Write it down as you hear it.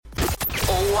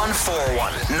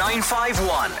0141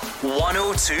 951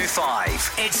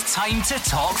 1025. It's time to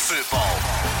talk football.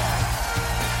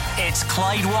 It's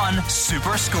Clyde One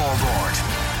Super Scoreboard.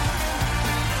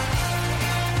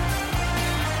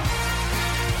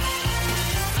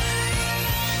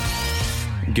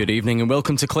 Good evening and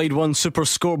welcome to Clyde One Super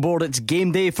Scoreboard. It's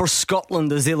game day for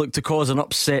Scotland as they look to cause an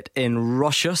upset in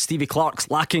Russia. Stevie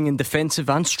Clarke's lacking in defensive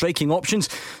and striking options,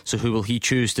 so who will he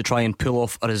choose to try and pull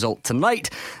off a result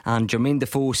tonight? And Jermaine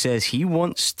Defoe says he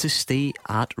wants to stay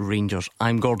at Rangers.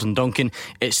 I'm Gordon Duncan.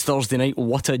 It's Thursday night.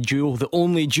 What a duo, the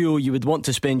only duo you would want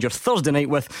to spend your Thursday night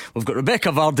with. We've got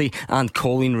Rebecca Vardy and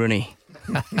Colleen Rooney.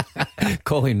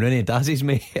 Colin Rooney, Dazzy's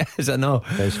mate, is it no?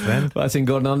 Best friend. Listen,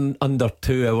 Gordon, under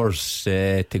 2 hours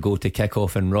to go to kick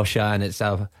off in Russia, and it's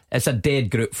a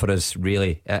dead group for us,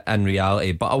 really, in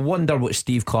reality. But I wonder what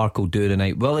Steve Clarke will do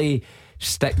tonight. Will he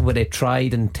stick with a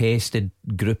tried and tested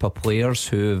group of players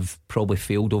who have probably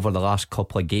failed over the last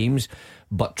couple of games,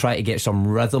 but try to get some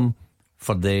rhythm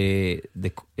for the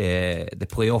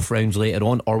playoff rounds later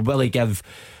on? Or will he give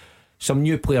some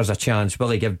new players a chance? Will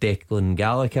he give Declan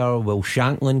Gallagher? Will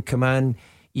Shankland come in?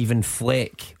 Even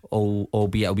Fleck,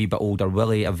 albeit a wee bit older, will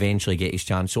he eventually get his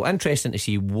chance? So interesting to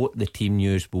see what the team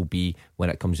news will be when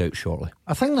it comes out shortly.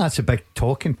 I think that's a big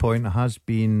talking point. It has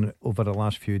been over the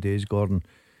last few days, Gordon,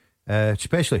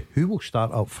 especially who will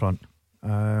start up front.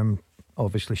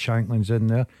 Obviously Shankland's in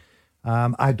there.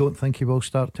 I don't think he will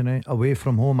start tonight. Away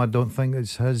from home, I don't think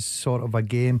it's his sort of a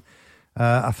game.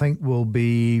 I think we'll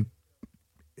be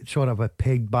sort of a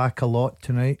pegged back a lot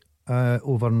tonight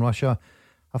over in Russia.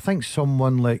 I think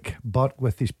someone like Burke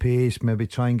with his pace maybe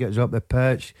try and get us up the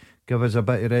pitch, give us a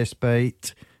bit of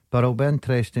respite. But it'll be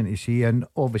interesting to see. And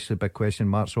obviously big question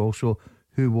marks also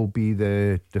who will be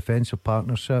the defensive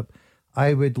partnership.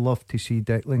 I would love to see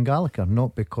Declan Gallagher,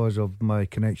 not because of my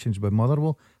connections with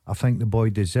Motherwell. I think the boy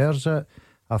deserves it.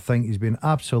 I think he's been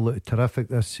absolutely terrific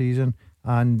this season,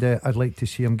 and I'd like to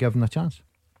see him given a chance.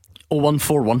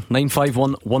 0141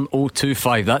 951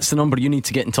 1025. That's the number you need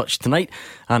to get in touch tonight.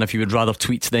 And if you would rather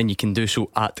tweet, then you can do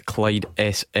so at Clyde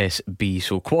SSB.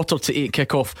 So 7:45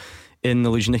 kickoff in the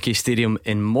Luzhniki Stadium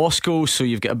in Moscow. So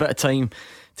you've got a bit of time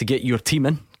to get your team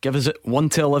in. Give us it 1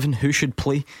 to 11. Who should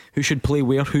play? Who should play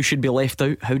where? Who should be left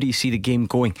out? How do you see the game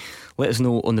going? Let us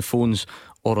know on the phones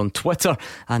or on Twitter.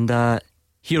 And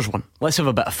here's one. Let's have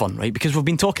a bit of fun, right? Because we've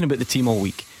been talking about the team all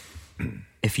week.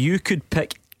 If you could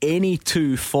pick any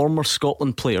two former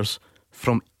Scotland players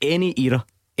from any era,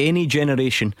 any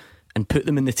generation, and put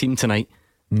them in the team tonight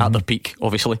at their peak,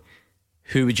 obviously,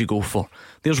 who would you go for?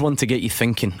 There's one to get you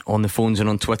thinking on the phones and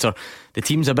on Twitter. The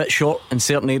team's a bit short in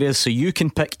certain areas, so you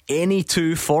can pick any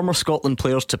two former Scotland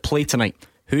players to play tonight.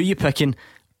 Who are you picking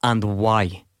and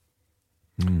why?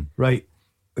 Right.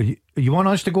 You want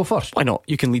us to go first? Why not?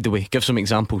 You can lead the way. Give some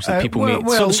examples that people make,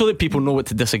 so that people know what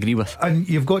to disagree with. And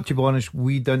you've got to be honest,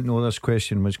 we didn't know this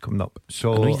question was coming up,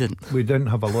 so we didn't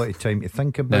have a lot of time to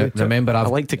think about it. Remember, I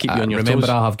like to keep you on your remember toes.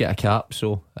 I have got a cap,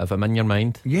 so if I'm in your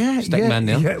mind, stick me in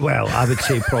there. Yeah, well, I would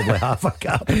say probably half a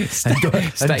cap.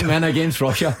 Stick me in against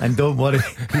Russia. And don't worry,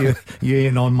 you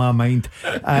ain't on my mind.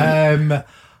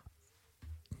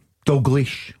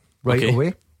 Dalglish right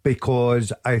away,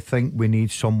 because I think we need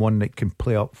someone that can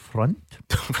play up front.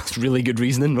 That's really good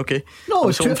reasoning. Okay, no, I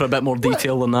was hoping for a bit more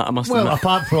detail than that, I must admit.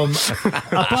 Apart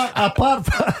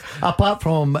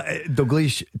from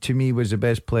Dalglish, to me was the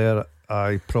best player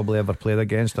I probably ever played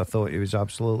against. I thought he was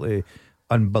absolutely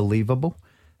unbelievable.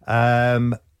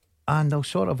 And I'll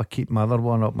sort of keep my other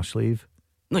one up my sleeve.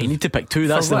 No, you need to pick two.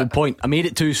 That's the whole point. I made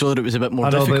it two so that it was a bit more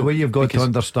difficult. But what you've got to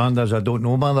understand is I don't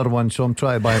know my other one, so I'm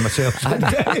trying to buy myself.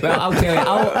 Well, I'll tell you,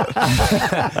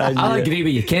 I'll agree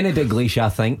with you. Kenny Dalglish, I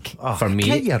think, for me.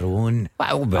 Get your own.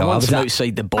 I want some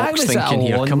outside the box thinking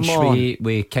here. Come on,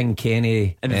 with King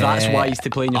Kenny, and that's why he's to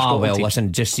play in your Scotland team.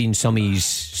 Listen, just seen some of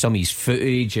his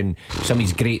footage and some of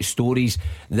his great stories.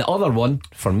 The other one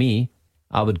for me,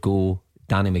 I would go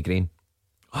Danny McGrain.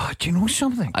 Oh, do you know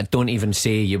something? I don't even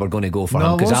say you were going to go for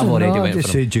him, because I've already went for him.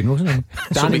 Said, do you know something?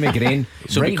 Danny McGrain.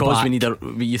 So right because back.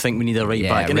 you think we need a right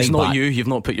back, and right it's not back. you've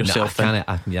not put yourself in.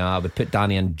 I would put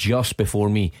Danny in just before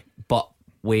me. But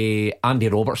with Andy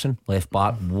Robertson, left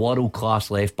back, world class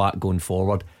left back going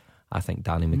forward, I think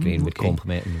Danny McGrain would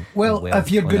complement him. Well,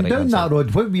 if you're going down that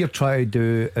road, what we're trying to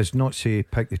do is not say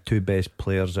pick the two best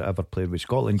players that ever played with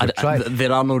Scotland.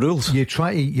 There are no rules. You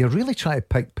really try to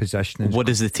pick positioning. What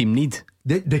does the team need?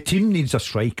 The team needs a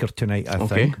striker tonight, I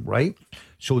think, right?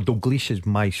 So Dalglish is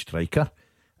my striker.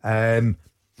 So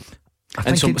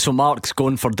Mark's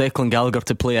going for Declan Gallagher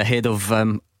to play ahead of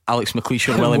Alex McLeish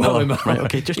or Willie Miller. Right,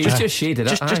 okay, just shaded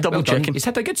it. Just double checking. He's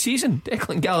had a good season,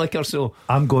 Declan Gallagher. So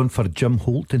I'm going for Jim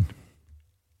Holton.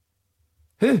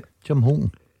 Who? Jim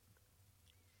Holton.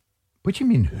 What do you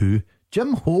mean who?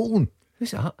 Jim Holton.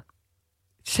 Who's that?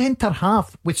 Centre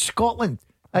half with Scotland.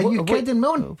 Are you kidding me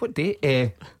on? What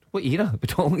date? What era? We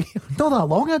talking? Not that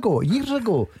long ago, years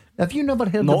ago. Have you never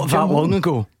heard Not of that Jim long Holton?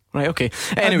 ago. Right, okay.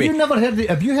 Anyway,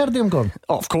 Have you heard of him, Gordon?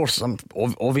 oh, of course,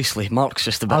 obviously Mark's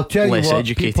just a I'll bit tell you less what,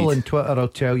 educated. people on Twitter will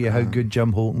tell you how good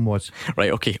Jim Holton was.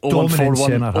 Right, okay. Dominant 0141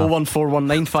 centre half. 0141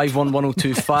 951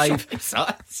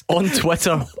 1025 on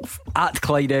Twitter at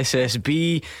Clyde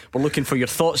SSB. We're looking for your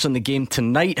thoughts on the game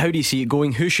tonight. How do you see it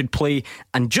going? Who should play?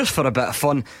 And just for a bit of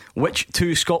fun, which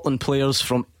two Scotland players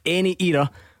from any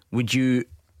era would you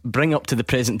bring up to the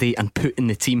present day and put in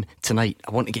the team tonight?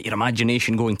 I want to get your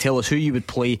imagination going. Tell us who you would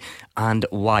play and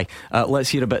why. Let's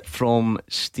hear a bit from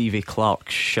Stevie Clarke,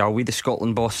 shall we? The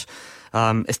Scotland boss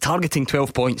is targeting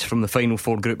 12 points from the final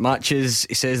 4 group matches.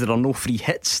 He says there are no free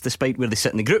hits despite where they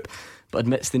sit in the group, but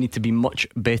admits they need to be much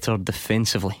better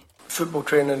defensively. Football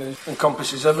training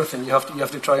encompasses everything. You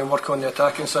have to try and work on the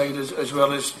attacking side as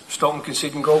well as stopping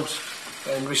conceding goals.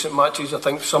 In recent matches, I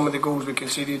think some of the goals we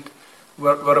conceded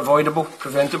were avoidable,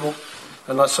 preventable,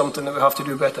 and that's something that we have to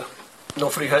do better. No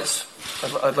free hits.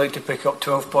 I'd like to pick up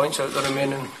 12 points out of the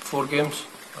remaining 4 games.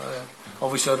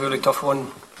 Obviously a really tough one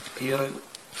here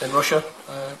in Russia,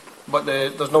 but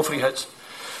there's no free hits.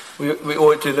 We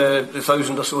owe it to the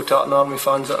 1,000 or so Tartan Army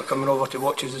fans that are coming over to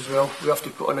watch us as well. We have to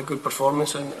put in a good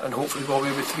performance and hopefully go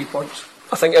away with 3 points.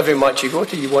 I think every match you go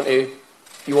to, you want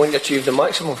to achieve the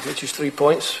maximum, which is 3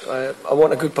 points. I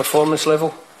want a good performance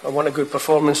level. I want a good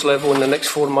performance level in the next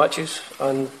 4 matches,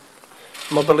 and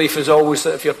my belief is always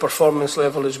that if your performance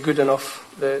level is good enough,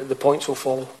 the points will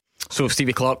follow. So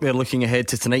Stevie Clarke there looking ahead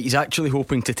to tonight. He's actually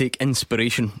hoping to take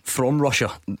inspiration from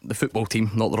Russia, the football team,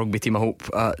 not the rugby team, I hope,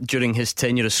 during his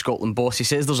tenure as Scotland boss. He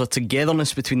says there's a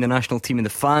togetherness between the national team and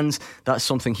the fans. That's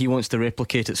something he wants to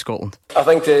replicate at Scotland. I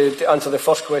think to answer the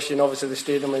first question, obviously the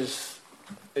stadium is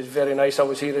very nice. I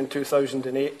was here in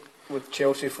 2008 with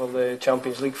Chelsea for the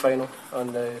Champions League final,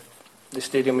 and the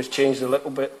stadium has changed a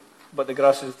little bit, but the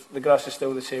grass is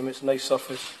still the same. It's a nice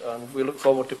surface, and we look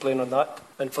forward to playing on that.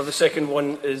 And for the second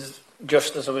one is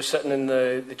just as I was sitting in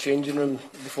the changing room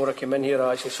before I came in here,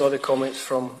 I actually saw the comments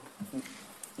from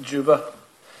Juba,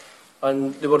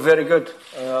 and they were very good.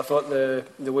 I thought the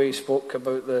way he spoke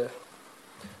about the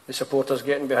supporters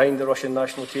getting behind the Russian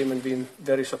national team and being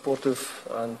very supportive,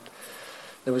 and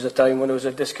there was a time when there was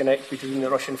a disconnect between the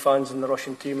Russian fans and the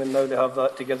Russian team, and now they have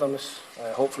that togetherness.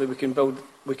 Hopefully we can build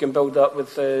that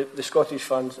with the Scottish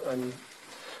fans and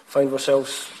find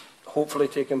ourselves hopefully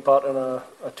taking part in a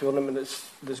tournament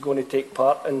that's going to take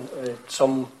part, and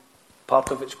some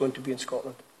part of it's going to be in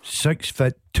Scotland.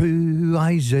 6'2",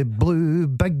 eyes of blue,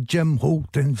 big Jim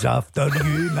Holton's after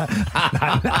you.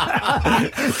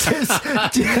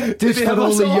 just for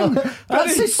all the young.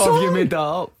 That's his song. Have you made that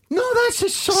up? No, that's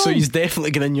his song. So he's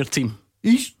definitely getting in your team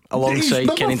he's alongside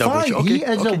number Kenny 5. Dalglish. Okay, He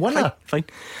is a winner. Fine.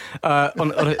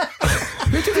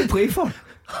 Who did he play for?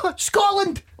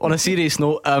 Scotland. On a serious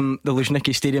note, the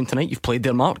Luzhniki Stadium tonight, you've played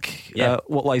there, Mark. Yeah.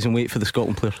 What lies in wait for the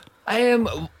Scotland players?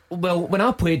 Well, when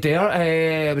I played there,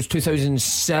 it was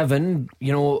 2007.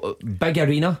 You know, big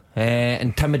arena,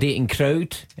 intimidating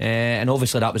crowd, and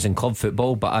obviously that was in club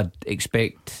football. But I'd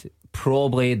expect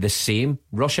probably the same.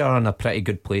 Russia are in a pretty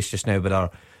good place just now with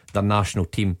their national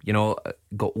team. You know,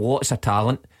 got lots of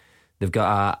talent. They've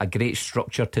got a great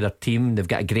structure to their team. They've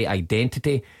got a great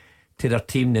identity to their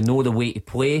team. They know the way to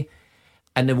play,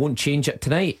 and they won't change it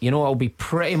tonight. You know, it'll be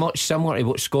pretty much similar to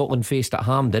what Scotland faced at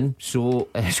Hampden. So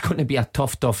it's going to be a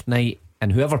tough night.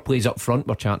 And whoever plays up front,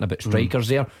 we're chatting about strikers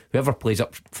there, whoever plays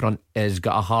up front has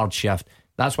got a hard shift.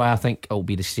 That's why I think it'll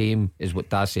be the same as what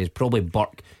Daz says. Probably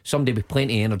Burke, somebody with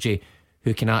plenty of energy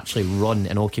who can actually run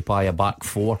and occupy a back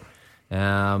 4.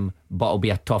 But it'll be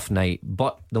a tough night.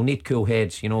 But they'll need cool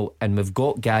heads, you know. And we've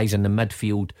got guys in the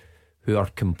midfield who are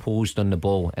composed on the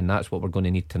ball, and that's what we're going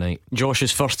to need tonight. Josh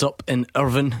is first up in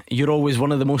Irvine. You're always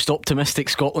one of the most optimistic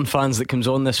Scotland fans that comes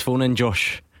on this phone in,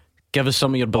 Josh. Give us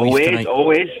some of your belief tonight.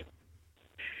 Always.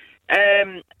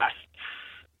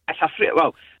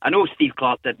 Well, I know Steve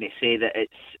Clarke didn't say that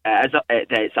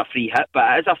it's a free hit, but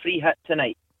it is a free hit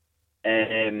tonight.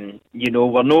 You know,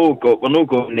 we're no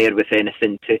going there with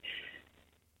anything to.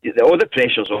 All the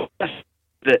pressure's on us.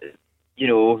 That, you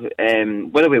know,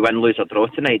 whether we win, lose or draw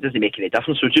tonight doesn't make any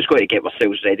difference. We've just got to get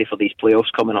ourselves ready for these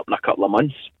playoffs coming up in a couple of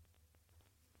months.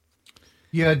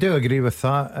 Yeah, I do agree with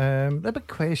that. The big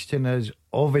question is,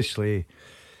 obviously,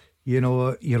 you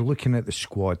know, you're looking at the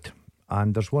squad,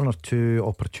 and there's 1 or 2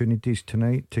 opportunities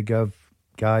tonight to give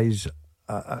guys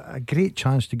a great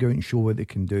chance to go out and show what they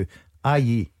can do,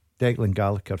 i.e. Declan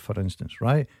Gallagher, for instance,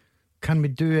 right? can we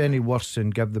do any worse than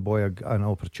give the boy an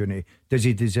opportunity? Does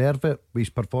he deserve it with his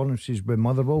performances with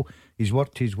Motherwell? He's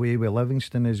worked his way with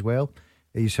Livingston as well.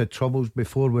 He's had troubles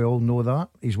before, we all know that.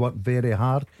 He's worked very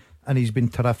hard and he's been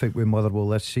terrific with Motherwell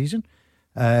this season.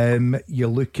 You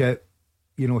look at,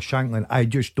 Shankland. I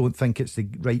just don't think it's the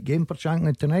right game for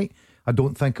Shankland tonight. I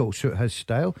don't think it'll suit his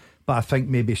style. But I think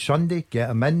maybe Sunday, get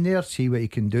him in there, see what he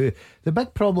can do. The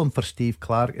big problem for Steve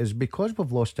Clarke is because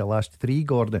we've lost the last three,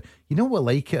 Gordon, you know what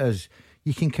like it is?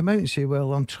 You can come out and say,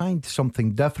 well, I'm trying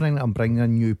something different, I'm bringing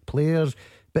in new players.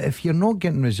 But if you're not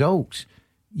getting results,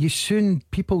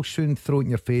 people soon throw it in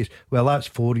your face, well, that's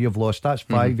 4 you've lost, that's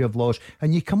 5 you've lost,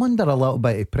 and you come under a little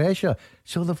bit of pressure.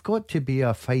 So there've got to be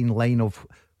a fine line of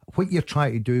what you're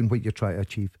trying to do and what you're trying to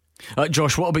achieve.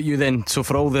 Josh, what about you then? So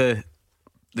for all the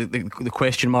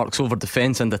question marks over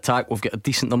defence and attack, we've got a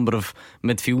decent number of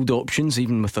midfield options,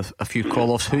 even with a few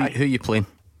call-offs. Who are you playing?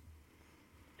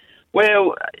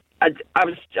 Well,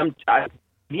 I'm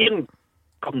hearing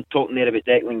talking there about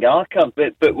Declan Gallagher,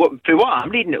 but for what I'm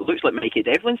reading, it looks like Mikey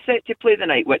Devlin's set to play the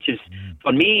night, which is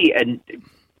for me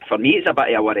it's a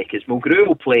bit of a worry because Mulgrew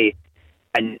will play,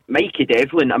 and Mikey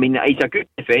Devlin, I mean, he's a good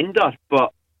defender,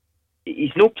 but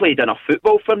he's not played enough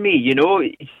football for me,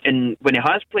 and when he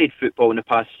has played football in the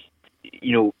past,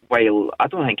 while I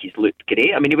don't think he's looked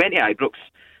great. I mean, he went to Ibrox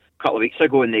a couple of weeks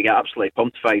ago and they got absolutely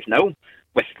pumped 5-0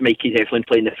 with Mikey Devlin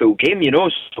playing the full game,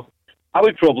 so I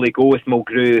would probably go with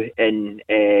Mulgrew and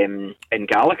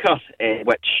Gallagher,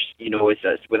 which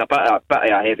is with a bit of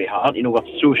a heavy heart.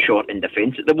 We're so short in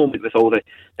defence at the moment with all the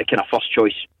kind of first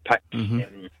choice picks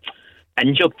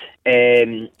injured.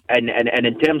 And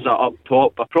in terms of up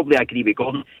top, I probably agree with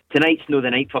Gordon. Tonight's not the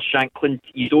night for Shankland.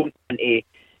 You don't want to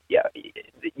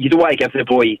give the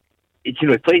boy. He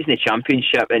plays in the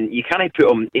Championship, and you can't put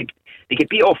him. They could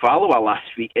beat off Alloa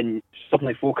last week, and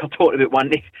suddenly folk are talking about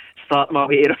wanting to start him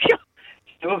away.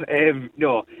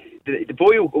 No, the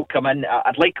boy will come in.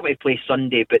 I'd like him to play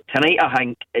Sunday, but tonight I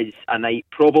think is a night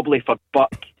probably for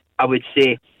Buck. I would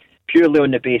say purely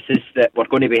on the basis that we're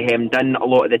going to be hemmed in a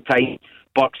lot of the time.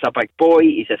 Buck's a big boy.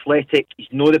 He's athletic. He's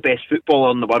not the best footballer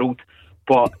in the world,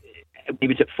 but he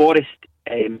was at Forest,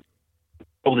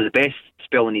 probably the best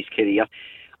spell in his career.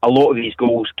 A lot of his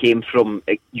goals came from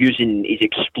using his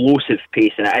explosive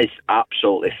pace, and it is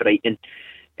absolutely frightening.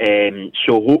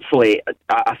 So hopefully,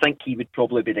 I think he would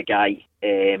probably be the guy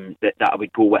that I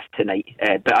would go with tonight.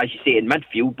 But as you say, in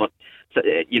midfield,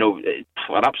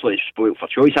 we're absolutely spoiled for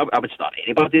choice. I would start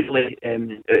anybody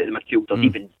in the midfield, or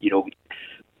even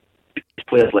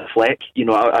players like Fleck.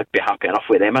 I'd be happy enough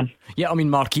with them in. Yeah, I mean,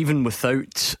 Mark, even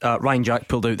without Ryan Jack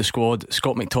pulled out the squad,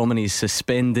 Scott McTominay is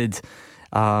suspended.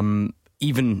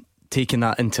 Even taking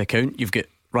that into account, you've got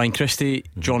Ryan Christie,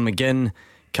 John McGinn,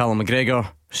 Callum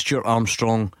McGregor, Stuart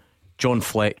Armstrong, John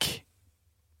Fleck.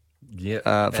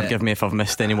 Forgive me if I've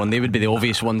missed anyone. They would be the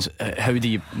obvious ones. How do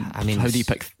you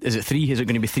pick? Is it 3? Is it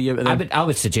going to be 3 out of them? I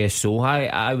would suggest so.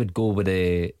 I would go with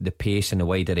the pace in the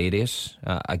wider areas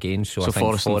again. So I think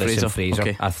Forrest and Fraser.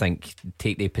 Okay. I think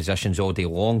take their positions all day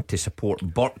long to support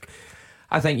Burke.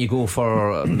 I think you go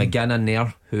for McGinn in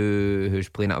there, who's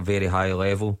playing at a very high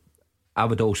level. I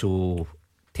would also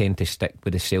tend to stick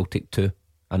with the Celtic too.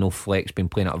 I know Fleck's been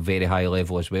playing at a very high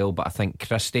level as well, but I think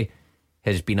Christie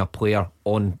has been a player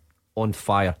on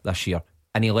fire this year,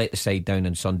 and he let the side down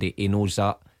on Sunday. He knows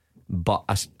that,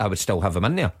 but I would still have him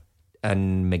in there.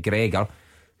 And McGregor,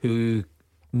 who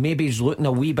maybe is looking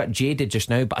a wee bit jaded just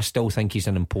now, but I still think he's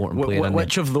an important player.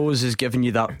 Which of those is giving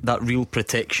you that real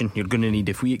protection you're going to need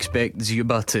if we expect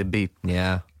Zuba to be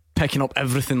picking up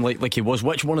everything like he was?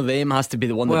 Which one of them has to be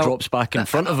the one that drops back in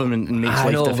front of him and makes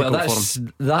life difficult for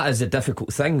him? That is a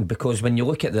difficult thing, because when you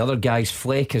look at the other guys,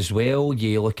 Fleck as well,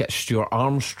 you look at Stuart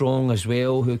Armstrong as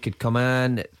well, who could come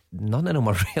in. None of them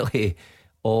are really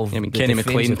of. I mean, Kenny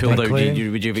McLean pulled out.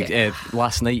 Would you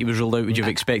last night he was ruled out? Would you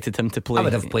have expected him to play? I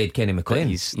would have played Kenny McLean.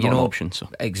 He's not an option. So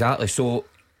exactly. So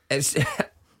it's.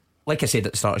 Like I said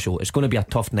at the start of the show, it's going to be a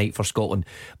tough night for Scotland,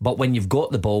 but when you've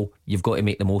got the ball, you've got to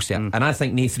make the most of it. And I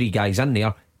think no 3 guys in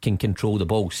there can control the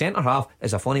ball. Centre half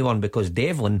is a funny one, because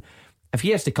Devlin, if he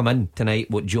has to come in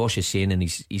tonight, what Josh is saying, and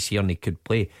he's here and he could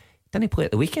play, didn't he play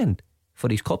at the weekend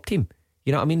for his club team?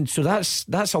 You know what I mean? So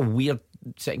that's a weird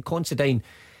setting. Considine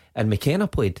and McKenna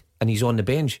played and he's on the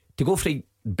bench. To go for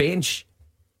bench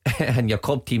and your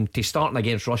club team to starting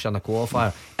against Russia in a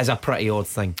qualifier is a pretty odd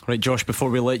thing. Right, Josh,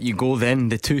 before we let you go then,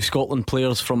 the 2 Scotland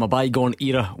players from a bygone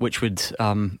era which would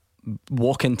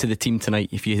walk into the team tonight,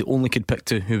 if you only could pick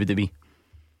 2, who would they be?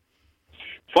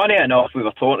 Funny enough, we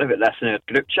were talking about this in our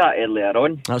group chat earlier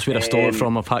on. That's where I stole it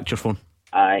from. I've hacked your phone.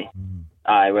 Aye,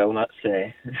 well, that's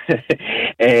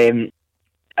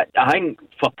I think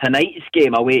for tonight's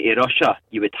game away to Russia,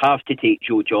 you would have to take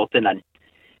Joe Jordan in.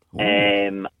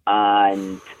 And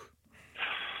I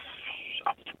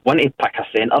want to pick a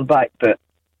centre back, but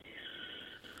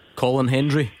Colin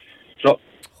Hendry. So,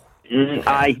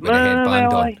 either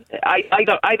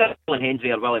Colin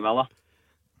Hendry or Willie Miller.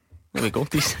 There we go.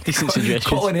 Decent suggestions.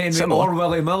 Colin Hendry or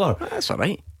Willie Miller. That's all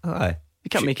right. Aye. He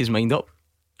can't make his mind up.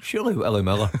 Surely Willie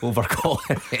Miller over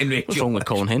Colin Hendry. What's wrong with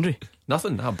Colin Hendry?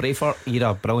 Nothing. Braveheart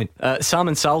era, brilliant. Sam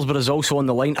in Salisbury is also on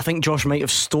the line. I think Josh might have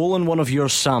stolen one of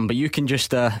yours, Sam, but you can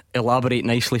just elaborate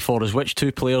nicely for us. Which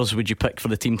two players would you pick for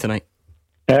the team tonight?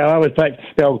 I would pick,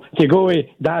 to go with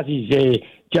Dazzy's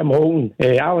Jim Holton,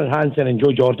 Alan Hansen and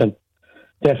Joe Jordan.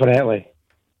 Definitely.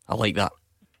 I like that.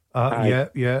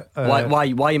 Yeah.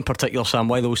 Why in particular, Sam?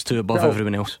 Why those two above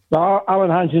everyone else? Well, Alan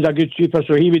Hansen's a good sweeper,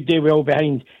 so he would do well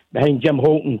behind Jim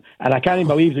Holton. And I can't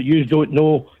believe that you don't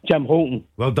know Jim Holton.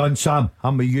 Well done, Sam.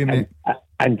 I'm with you, mate.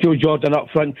 And Joe Jordan up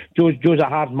front. Joe's a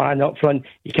hard man up front.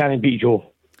 You can't beat Joe.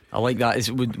 I like that.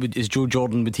 Is Joe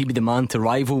Jordan, would he be the man to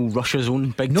rival Russia's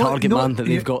own big target man that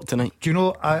they've got tonight? Do you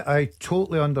know, I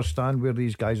totally understand where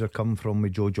these guys are coming from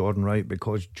with Joe Jordan, right?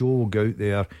 Because Joe will go out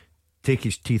there, take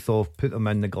his teeth off, put them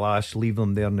in the glass, leave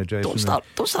them there in the dressing room.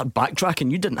 Don't start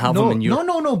backtracking. You didn't have them in your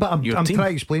No, but I'm trying team. to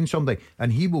explain something.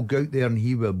 And he will go out there and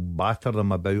he will batter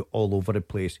them about all over the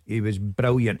place. He was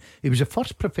brilliant. He was the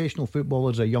first professional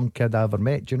footballer as a young kid I ever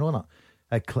met. Do you know that?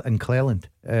 In Cleland.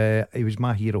 He was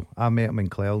my hero. I met him in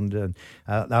Cleland, and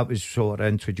that was sort of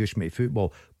introduced me to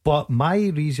football. But my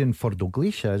reason for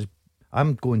Dalglish is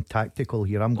I'm going tactical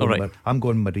here. I'm going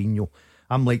Mourinho.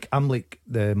 I'm like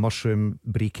the mushroom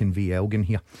Brecon v Elgin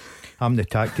here. I'm the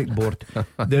tactic board.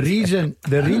 The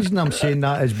reason I'm saying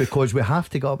that is because we have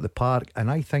to get up the park, and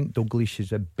I think Dalglish is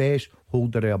the best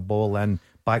holder of a ball in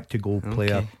back to goal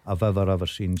player I've ever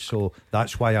seen. So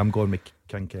that's why I'm going with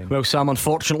King Ken. Well, Sam,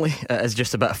 unfortunately it is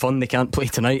just a bit of fun. They can't play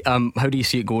tonight. How do you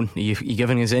see it going? Are you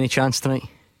giving us any chance tonight?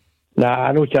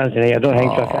 Nah, no chance tonight. I don't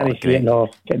think so. I can't see it. No,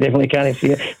 I definitely can't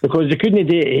see it because they couldn't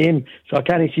do it at home, so I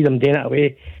can't see them doing it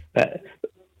away. But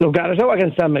they've got a result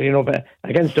against San Marino, but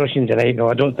against Russian tonight, no,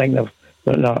 I don't think they've.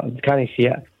 No, I can't see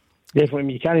it.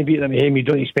 Definitely, you can't beat them at home. You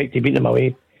don't expect to beat them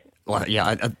away. Well,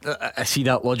 yeah, I see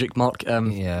that logic, Mark. I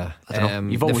don't know.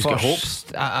 You've always got hope.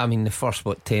 I mean, the first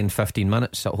 10-15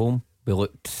 minutes at home, we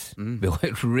looked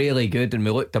really good, and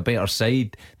we looked a better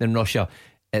side than Russia.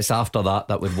 It's after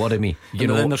that would worry me.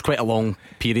 Then there's quite a long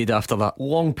period after that.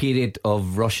 Long period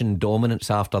of Russian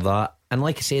dominance after that, and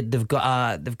like I said, they've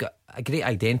got a great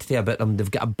identity about them.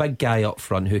 They've got a big guy up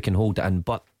front who can hold it in,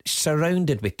 but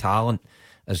surrounded with talent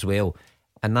as well.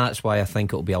 And that's why I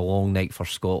think it'll be a long night for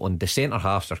Scotland. The centre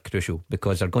halves are crucial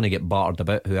because they're going to get battered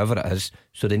about whoever it is,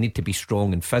 so they need to be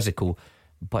strong and physical.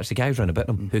 But it's the guys round about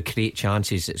them who create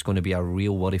chances. It's going to be a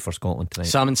real worry for Scotland tonight.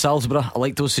 Sam in Salisbury, I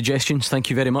like those suggestions.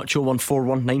 Thank you very much.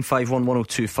 0141 951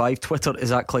 1025. Twitter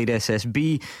is at Clyde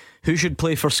SSB. Who should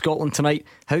play for Scotland tonight?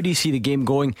 How do you see the game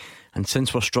going? And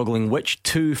since we're struggling, which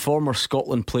two former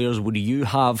Scotland players would you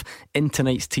have in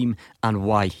tonight's team and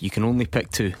why? You can only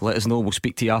pick two. Let us know. We'll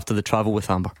speak to you after the travel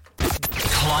with Amber.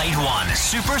 Clyde One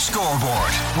Super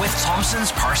Scoreboard with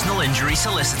Thompson's personal injury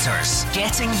solicitors.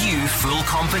 Getting you full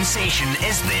compensation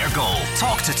is their goal.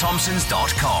 Talk to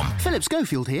Thompsons.com. Philip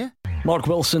Schofield here. Mark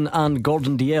Wilson and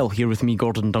Gordon Dalziel here with me,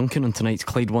 Gordon Duncan, on tonight's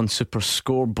Clyde One Super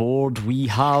Scoreboard. We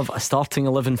have a starting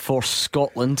 11 for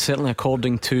Scotland, certainly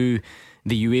according to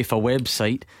the UEFA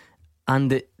website,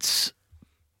 and it's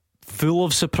full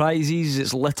of surprises.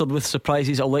 It's littered with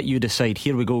surprises. I'll let you decide.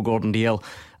 Here we go, Gordon Dalziel.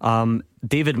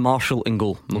 David Marshall in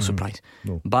goal, no surprise.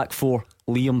 No. Back four,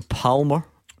 Liam Palmer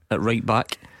at right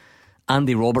back,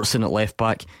 Andy Robertson at left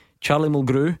back, Charlie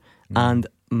Mulgrew and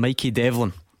Mikey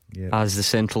Devlin as the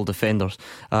central defenders.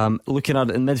 Looking at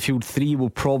it in midfield, three will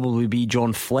probably be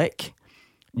John Fleck,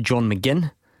 John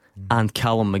McGinn and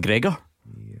Callum McGregor,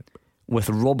 with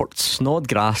Robert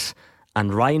Snodgrass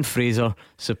and Ryan Fraser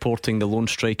supporting the lone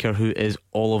striker, who is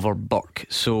Oliver Burke.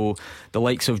 So the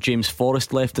likes of James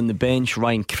Forrest left in the bench,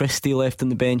 Ryan Christie left in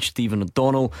the bench, Stephen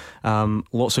O'Donnell,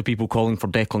 lots of people calling for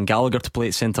Declan Gallagher to play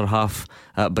at centre half,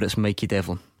 but it's Mikey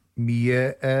Devlin. You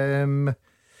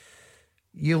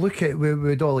look at, we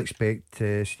would all expect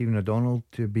Stephen O'Donnell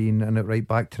to be in at right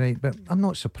back tonight, but I'm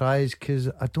not surprised because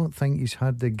I don't think he's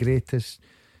had the greatest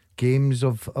games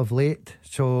of late,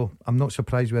 so I'm not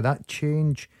surprised with that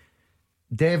change.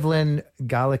 Devlin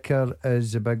Gallagher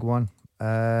is a big one.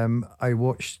 I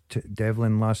watched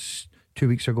Devlin 2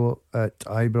 weeks ago at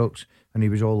Ibrox, and he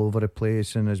was all over the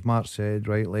place. And as Mark said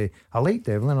rightly, I like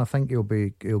Devlin. I think he'll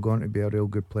going to be a real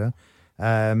good player.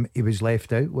 He was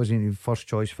left out, wasn't he? First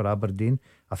choice for Aberdeen.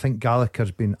 I think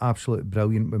Gallagher's been absolutely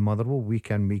brilliant with Motherwell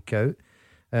week in, week out.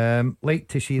 Like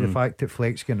to see the fact that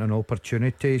Fleck's getting an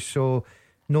opportunity. So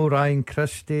no Ryan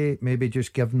Christie, maybe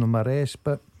just giving them a rest,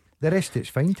 but the rest it's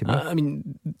fine to me. I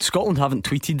mean, Scotland haven't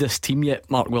tweeted this team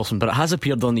yet, Mark Wilson, but it has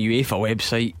appeared on the UEFA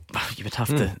website. You would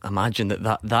have to imagine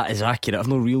that is accurate. I've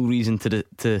no real reason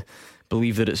to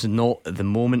believe that it's not at the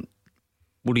moment.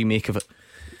 What do you make of it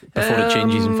before it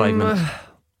changes in 5 minutes?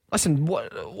 Listen,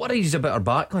 what is about our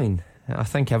backline? I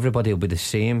think everybody will be the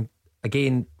same.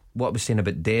 Again, what I was saying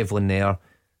about Devlin there,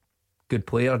 good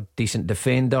player, decent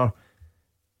defender.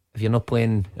 If you're not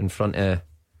playing in front of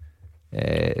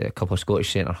a couple of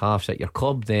Scottish centre halves at your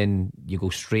club, then you go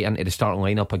straight into the starting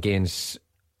lineup against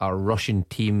a Russian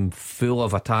team full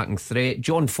of attacking threat.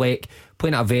 John Fleck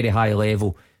playing at a very high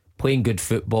level, playing good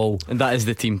football. And that is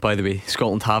the team, by the way.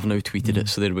 Scotland have now tweeted it,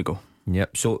 so there we go.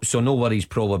 Yep, so no worries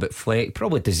probably about Fleck.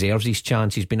 Probably deserves his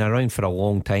chance. He's been around for a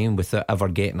long time without ever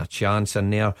getting a chance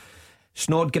in there.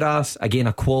 Snodgrass, again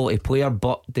a quality player,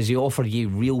 but does he offer you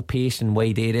real pace in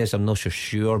wide areas? I'm not so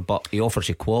sure, but he offers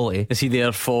you quality. Is he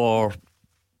there for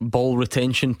ball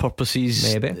retention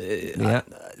purposes? Maybe. Yeah.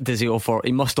 Does he offer?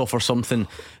 He must offer something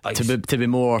to be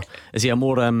more. Is he a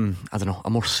more I don't know, a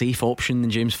more safe option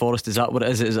than James Forrest? Is that what it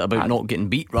is? Is it about not getting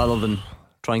beat rather than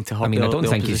trying to hurt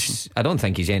I don't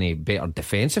think he's any better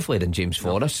defensively than James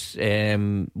Forrest.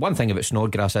 One thing about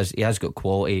Snodgrass is he has got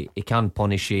quality. He can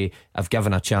punish you if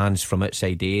given a chance from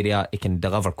outside the area. He can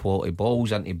deliver quality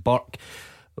balls into Burke.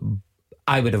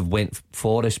 I would have went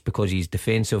Forrest because he's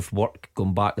defensive work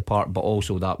going back the park, but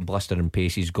also that blistering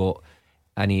pace he's got,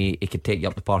 and he could take you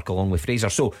up the park along with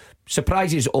Fraser. So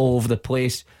surprises all over the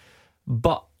place,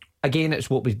 but again, it's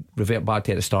what we revert back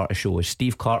to at the start of the show. Is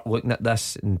Steve Clarke looking at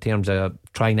this in terms of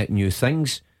trying out new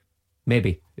things?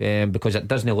 Maybe, because it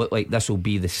doesn't look like this will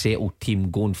be the settled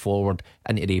team going forward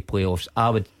into the playoffs.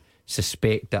 I would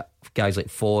suspect that guys like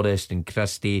Forrest and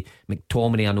Christie,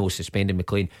 McTominay, I know suspended,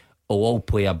 McLean, will all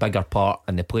play a bigger part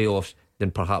in the playoffs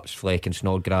than perhaps Fleck and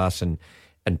Snodgrass and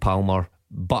Palmer.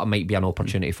 But it might be an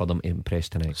opportunity for them to impress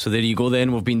tonight. So there you go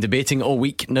then. We've been debating all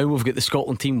week. Now we've got the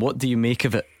Scotland team. What do you make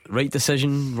of it? Right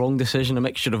decision, wrong decision, a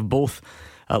mixture of both.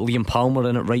 Liam Palmer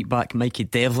in at right back, Mikey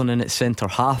Devlin in at centre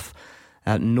half.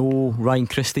 No Ryan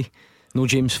Christie, no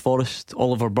James Forrest,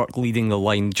 Oliver Burke leading the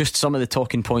line. Just some of the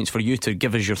talking points for you to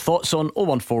give us your thoughts on.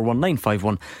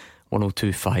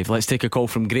 01419511025. Let's take a call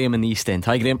from Graham in the East End.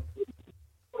 Hi Graham.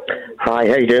 Hi,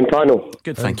 how you doing, panel?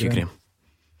 Good, thank you, Graham.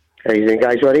 How you doing,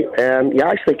 guys? All right? You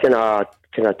actually kind of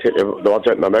took the words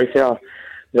out of my mouth there.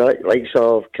 The likes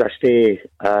of Christie,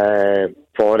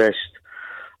 Forrest.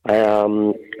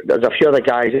 There's a few other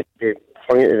guys that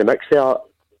flung into the mix there.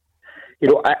 You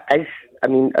know,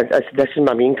 this is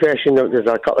my main question. There's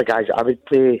a couple of guys that I would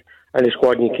play in the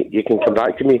squad, and you can come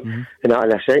back to me in that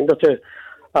in a second or two.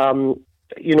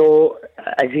 You know,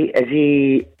 is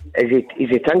he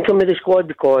tinkering with the squad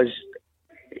because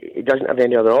he doesn't have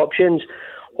any other options?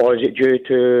 Or is it due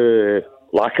to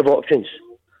lack of options?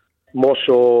 More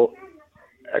so,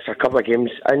 it's a couple of games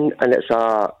in and it's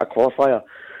a qualifier.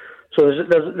 So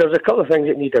there's a couple of things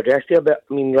that need addressed here. But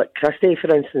I mean, like Christie,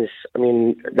 for instance, I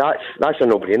mean that's a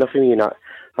no-brainer for me, and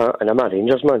I'm a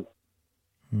Rangers man.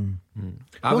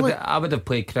 I would have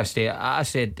played Christie. I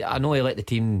said I know he let the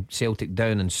team Celtic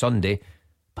down on Sunday,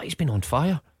 but he's been on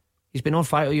fire. He's been on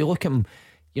fire. You look at him,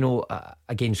 you know,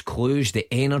 against Cluj, the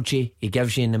energy he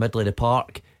gives you in the middle of the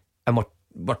park, and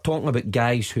we're talking about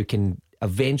guys who can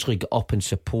eventually get up and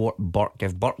support Burke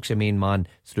if Burke's the main man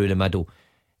through the middle,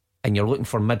 and you're looking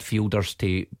for midfielders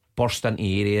to burst into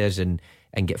areas and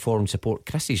get forward and support.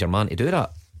 Christie's your man to do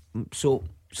that. So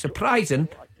surprising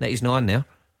that he's not in there.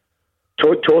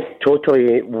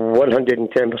 Totally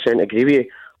 110% agree with you.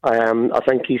 I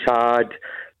think he's had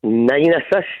 9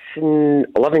 assists and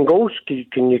 11 goals.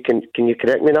 Can you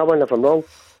correct me on that one if I'm wrong?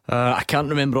 I can't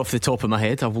remember off the top of my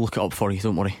head. I'll look it up for you,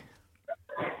 don't worry.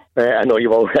 I know you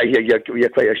will. You're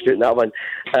quite astute in that one.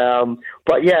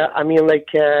 But yeah, I mean, like,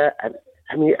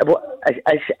 is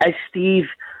Steve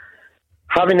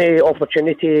having the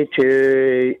opportunity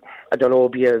to, I don't know,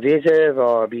 be evasive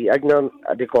or be ignorant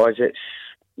because it's,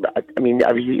 I mean,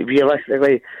 are we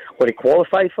realistically going to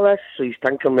qualify for this? So he's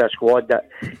thinking with a squad that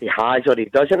he has or he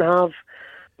doesn't have.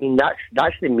 I mean,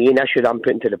 that's the main issue that I'm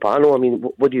putting to the panel. I mean,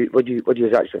 what do you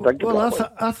actually think?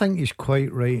 Well, I think he's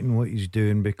quite right in what he's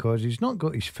doing because he's not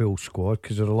got his full squad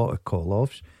because there are a lot of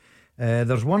call-offs.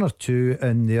 There's one or two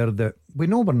in there that we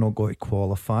know we're not going to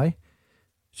qualify.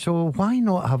 So why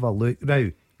not have a look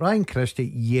now? Ryan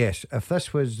Christie, yes, if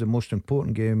this was the most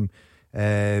important game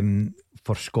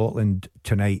for Scotland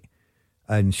tonight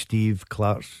and Steve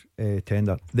Clarke's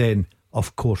tender, then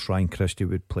of course Ryan Christie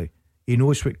would play. He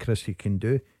knows what Christie can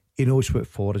do. He knows what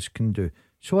Forrest can do.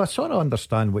 So I sort of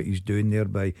understand what he's doing there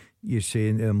by you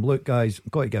saying, look guys,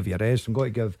 I've got to give you a rest, I've got to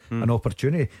give an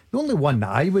opportunity. The only one that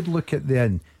I would look at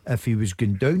then, if he was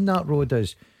going down that road,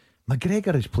 is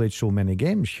McGregor has played so many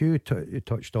games. Hugh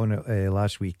touched on it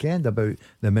last weekend about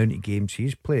the amount of games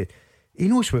he's played. He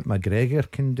knows what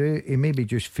McGregor can do. He maybe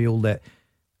just feel that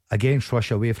against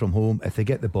Russia away from home, if they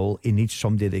get the ball, he needs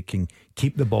somebody that can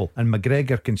keep the ball, and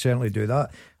McGregor can certainly do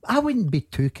that. I wouldn't be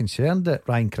too concerned that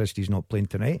Ryan Christie's not playing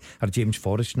tonight or James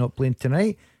Forrest's not playing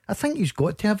tonight. I think he's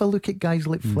got to have a look at guys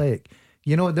like Fleck.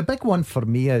 You know, the big one for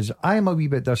me is I'm a wee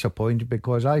bit disappointed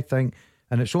because I think,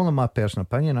 and it's only my personal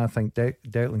opinion, I think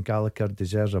Declan Gallagher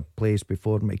deserves a place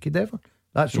before Mikey Devlin.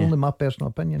 That's only my personal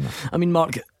opinion. I mean,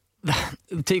 Mark,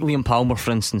 take Liam Palmer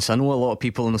for instance. I know a lot of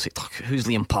people and they say, who's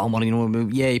Liam Palmer? You know,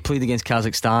 yeah, he played against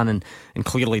Kazakhstan and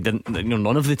clearly didn't. You know,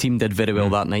 none of the team did very well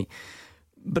that night.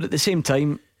 But at the same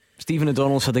time, Stephen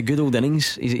O'Donnell's had a good old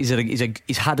innings. He's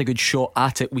had a good shot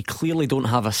at it. We clearly don't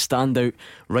have a standout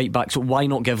right back, so why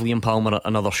not give Liam Palmer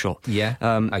another shot? Yeah,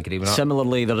 I agree with that.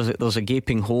 Similarly, there's a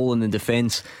gaping hole in the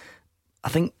defence. I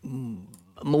think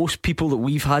most people that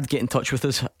we've had get in touch with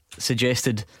us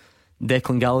suggested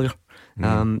Declan Gallagher.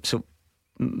 So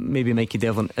maybe Mikey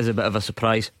Devlin is a bit of a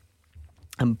surprise.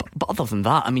 But other than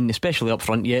that, I mean, especially up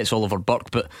front, yeah, it's Oliver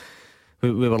Burke, but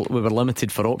we were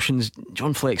limited for options.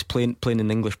 John Fleck's playing in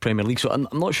the English Premier League, so I'm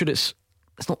not sure it's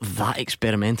not that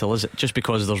experimental, is it? Just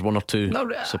because there's one or two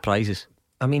surprises.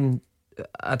 I mean,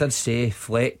 I did say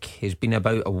Fleck has been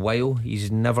about a while.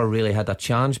 He's never really had a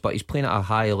chance, but he's playing at a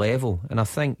high level, and I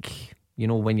think, you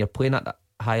know, when you're playing at that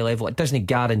high level, it doesn't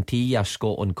guarantee you a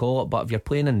Scotland call, but if you're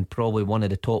playing in probably one of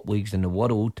the top leagues in the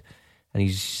world, and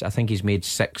I think he's made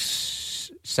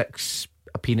six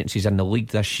appearances in the league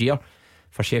this year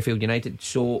for Sheffield United,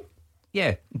 so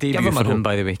yeah, debut for him,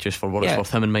 by the way, just for what it's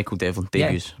worth. Him and Michael Devlin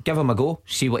debuts. Give him a go,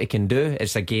 see what he can do.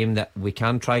 It's a game that we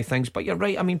can try things, but you're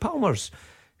right, I mean, Palmer's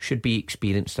should be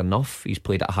experienced enough. He's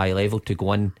played at a high level to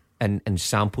go in and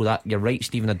sample that. You're right,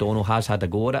 Stephen O'Donnell has had a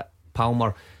go at it.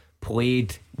 Palmer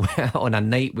played on a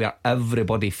night where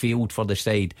everybody failed for the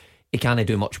side. He can't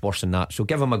do much worse than that, so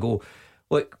give him a go.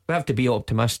 Look, we have to be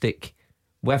optimistic.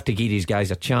 We have to give these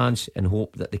guys a chance and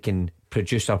hope that they can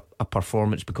produce a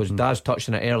performance, because Daz touched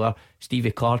on it earlier,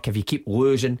 Stevie Clarke, if you keep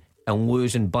losing and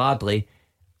losing badly,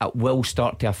 it will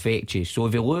start to affect you. So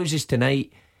if he loses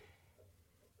tonight,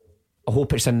 I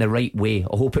hope it's in the right way.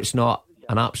 I hope it's not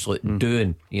an absolute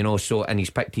doing, you know. So, and he's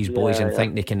picked his boys and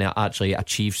think they can actually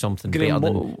achieve something better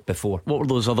than before. What were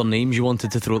those other names you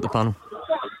wanted to throw at the panel?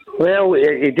 Well,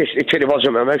 it really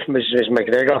wasn't my mouth, was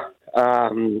McGregor.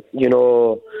 You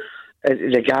know,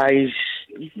 the guys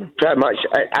pretty much,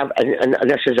 and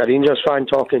this is a Rangers fan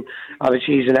talking, I would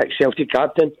say he's an ex-Celtic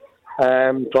captain,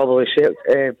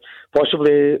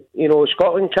 possibly, you know,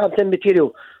 Scotland captain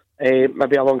material,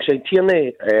 maybe alongside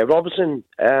Tierney, Robertson,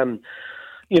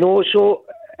 you know. So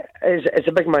it's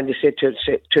a big man to say 2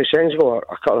 seconds ago, or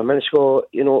a couple of minutes ago,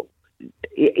 you know,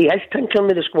 he is tinkering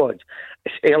with the squad.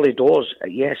 It's early doors,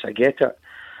 yes, I get it,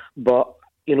 but,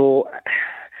 you know,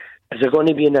 is there going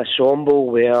to be an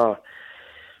ensemble where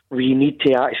we need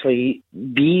to actually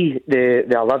be the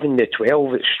 11, the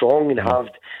 12 that's strong, and have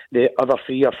the other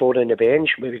 3 or 4 on the bench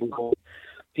where we can go?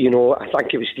 You know, I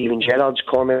think it was Stephen Gerrard's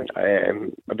comment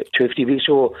about 2 or 3 weeks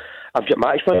ago. I've got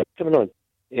match fun coming on,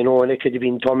 you know, and it could have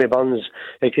been Tommy Burns,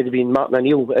 it could have been Martin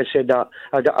O'Neill. I said that,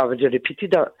 I would have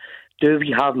repeated that. Do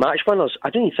we have match winners? I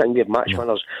don't even think we have match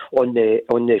winners on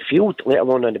the field, let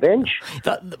alone on the bench.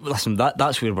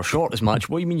 That's where we're short as match.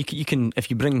 What do you mean? You can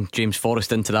if you bring James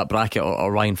Forrest into that bracket,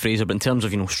 or Ryan Fraser, but in terms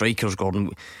of, you know, strikers,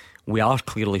 Gordon, we are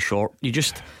clearly short. You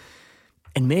just,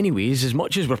 in many ways, as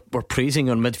much as we're praising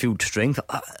our midfield strength,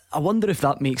 I wonder if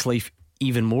that makes life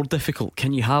even more difficult.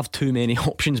 Can you have too many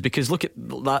options? Because look at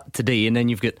that today, and then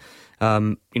you've got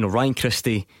you know, Ryan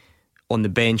Christie on the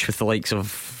bench with the likes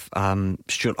of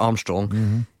Stuart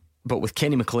Armstrong, but with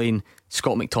Kenny McLean,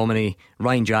 Scott McTominay,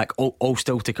 Ryan Jack, all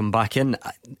still to come back in.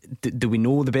 Do we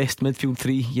know the best midfield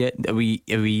 3 yet? Are we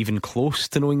even close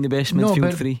to knowing the best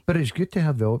midfield 3? But it's good to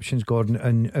have the options, Gordon.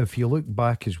 And if you look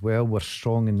back as well, we're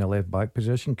strong in the left back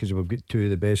position because we've got 2 of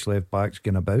the best left backs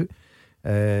going about,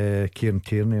 Kieran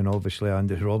Tierney and obviously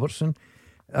Andy Robertson.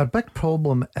 Our big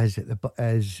problem is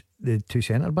the 2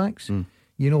 centre backs.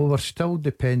 You know, we're still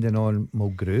depending on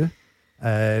Mulgrew.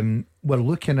 We're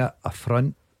looking at a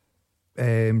front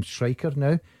striker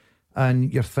now,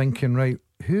 and you're thinking, right,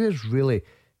 who is really,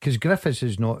 because Griffiths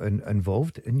is not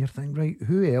involved, and you're thinking, right,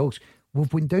 who else?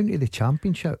 We've went down to the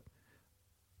Championship.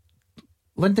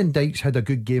 Lyndon Dykes had a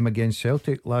good game against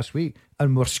Celtic last week,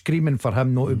 and we're screaming for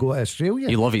him not to go to Australia.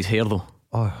 You love his hair though.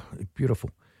 Oh, beautiful.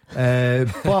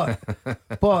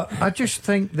 But I just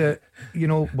think that, you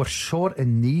know, we're short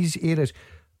in these areas.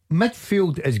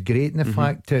 Midfield is great in the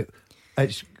fact that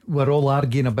we're all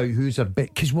arguing about who's our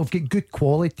bit, because we've got good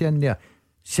quality in there.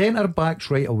 Centre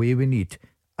backs right away we need,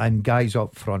 and guys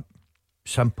up front.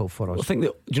 Simple for us. I think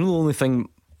that, do you know the only thing,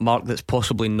 Mark, that's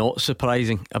possibly not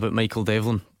surprising about Michael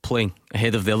Devlin playing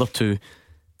ahead of the other two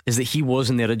is that he was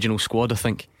in the original squad. I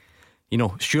think, you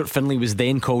know, Stuart Finlay was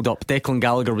then called up, Declan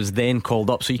Gallagher was then called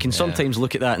up, so you can sometimes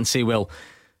look at that and say, well,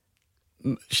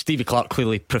 Stevie Clarke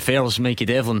clearly prefers Mikey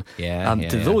Devlin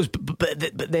to those, but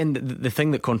then the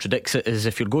thing that contradicts it is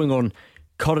if you're going on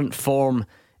current form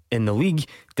in the league,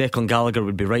 Declan Gallagher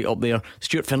would be right up there.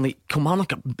 Stuart Finlay,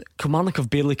 Kilmarnock have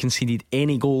barely conceded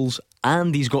any goals,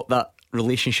 and he's got that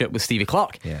relationship with Stevie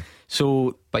Clarke.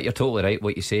 So, but you're totally right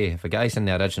what you say. If a guy's in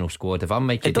the original squad, if I'm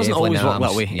Mikey it doesn't Devlin, always work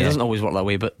that way. It doesn't always work that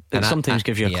way, but it sometimes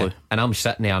gives you a clue. And I'm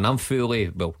sitting there and I'm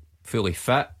fully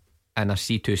fit, and I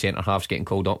see two centre halves getting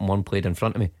called up and one played in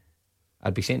front of me,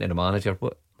 I'd be saying to the manager,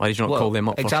 why did you not call them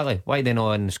up exactly first? Why are they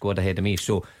not in the squad ahead of me?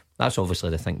 So that's obviously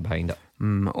the thing behind it.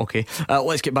 Okay,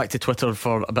 let's get back to Twitter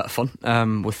for a bit of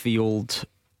fun with the old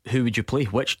who would you play?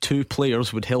 Which two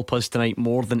players would help us tonight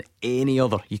more than any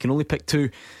other? You can only pick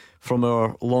two from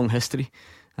our long history.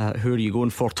 Who are you going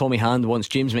for? Tommy Hand wants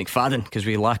James McFadden because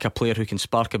we lack a player who can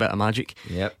spark a bit of magic.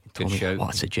 Yep, good Tommy, shout.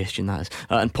 what a suggestion that is.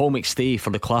 And Paul McStay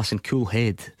for the class and cool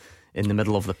head in the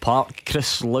middle of the park.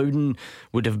 Chris Loudon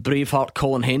would have Braveheart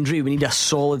Colin Hendry. We need a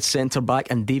solid centre back,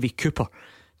 and Davy Cooper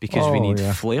because we need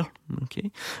flair.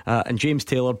 Okay. And James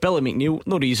Taylor, Billy McNeil,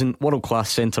 no reason. World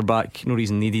class centre back, no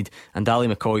reason needed. And Ali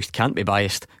McCoist, can't be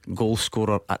biased, goal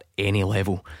scorer at any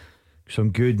level.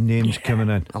 Some good names coming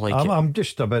in. I like it. I'm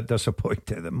just a bit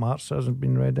disappointed that Mark's hasn't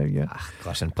been read out yet.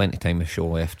 Listen, plenty of time with show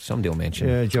left. Somebody will mention.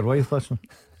 Yeah, is your wife listening?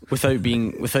 Without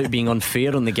being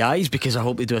unfair on the guys, because I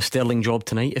hope they do a sterling job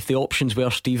tonight. If the options were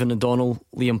Stephen O'Donnell,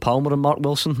 Liam Palmer and Mark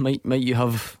Wilson, might you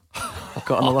have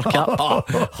got another cap?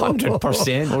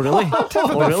 100%. Oh really?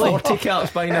 Oh really? 40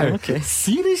 caps by now. Okay.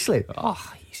 Seriously?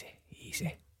 Oh, easy.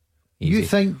 You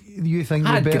think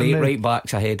I had better great now? right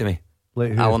backs ahead of me.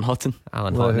 Like who? Alan Hutton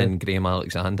and Graham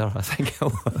Alexander, I think it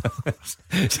was.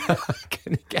 So I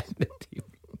couldn't get in the team.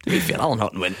 To be fair, Alan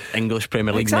Hutton went English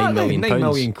Premier League exactly, £9 million. £9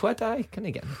 million quid. I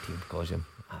couldn't get in the team because of him.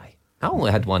 I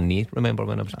only had one knee, remember,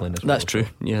 when I was playing this. That's true.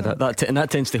 Yeah, that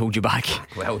tends to hold you back.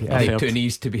 Well, you need two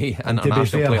knees to be an to be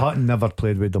international fair, player. Hutton never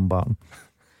played with Dumbarton.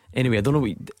 Anyway, I don't know.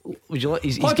 Would you like?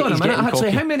 Hold on a minute.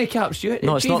 Actually, how many caps do you?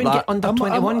 No, it's do you not even that. get under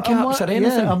 21 caps or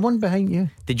anything? Yeah, I'm one behind you.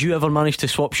 Did you ever manage to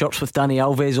swap shirts with Danny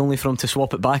Alves only for him to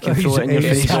swap it back and throw it in your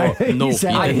face? No, you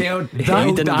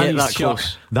didn't get that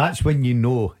close. That's when you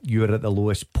know you're at the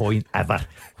lowest point ever.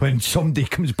 When somebody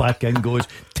comes back in and goes,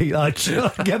 take that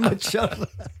shirt, give him a shirt.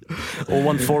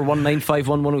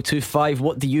 01419511025.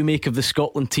 What do you make of the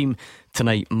Scotland team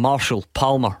tonight? Marshall,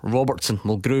 Palmer, Robertson,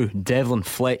 Mulgrew, Devlin,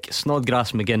 Fleck,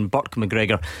 Snodgrass, McGinn, Burke,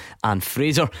 McGregor and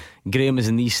Fraser. Graham is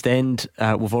in the East End.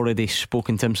 We've already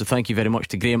spoken to him, so thank you very much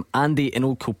to Graham. Andy in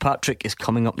Old Kilpatrick is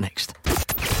coming up next.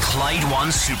 Clyde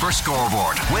One Super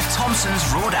Scoreboard with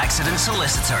Thompson's Road Accident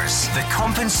Solicitors. The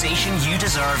compensation you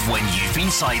deserve when you've been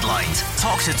sidelined.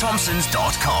 Talk to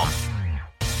Thompsons.com.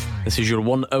 This is your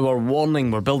 1 hour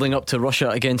warning. We're building up to Russia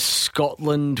against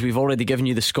Scotland. We've already given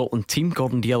you the Scotland team.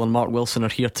 Gordon Dalziel and Mark Wilson are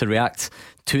here to react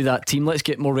to that team. Let's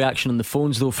get more reaction on the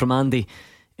phones though from Andy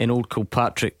in Old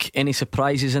Kilpatrick. Any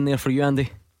surprises in there for you,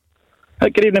 Andy?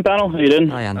 Good evening, panel. How you doing?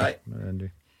 Hi, Andy. Hi, Andy.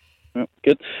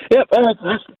 Good. Yep, not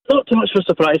too much of a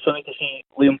surprise for me to see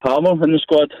Liam Palmer in the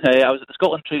squad. I was at the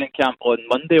Scotland training camp on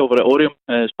Monday over at Oriam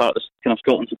as part of this kind of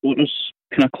Scotland supporters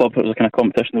kind of club. It was a kind of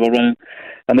competition they were running,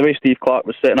 and the way Steve Clarke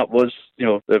was setting up was, you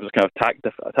know, there was kind of attack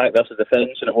versus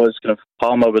defence, and it was kind of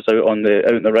Palmer was out on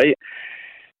the right.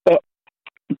 But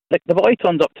the boy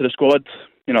turned up to the squad.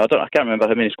 You know, I can't remember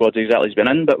how many squads exactly he's been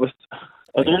in, but with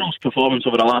O'Donnell's performance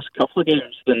over the last couple of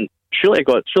games, then surely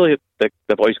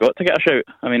the boy's got to get a shout.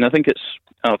 I mean, I think it's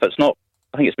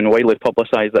been widely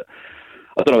publicised that,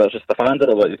 I don't know whether it's just the fans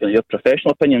or your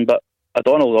professional opinion, but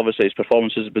O'Donnell, obviously his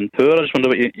performance has been poor. I just wonder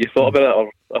what you thought about it,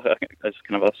 or it's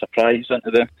kind of a surprise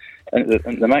into the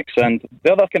mix. And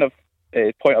the other kind of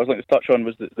point I was looking to touch on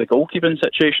was the goalkeeping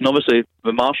situation. Obviously,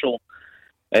 with Marshall,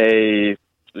 I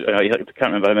can't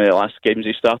remember how many of the last games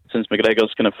he started since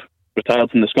McGregor's kind of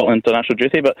retired from the Scotland international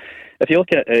duty. But if you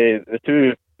look at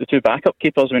the two backup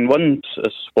keepers, I mean, one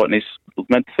is in his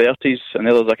mid-30s, and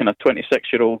the other's a kind of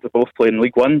 26-year-old. They both play in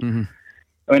League One. Mm-hmm.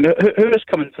 I mean, who is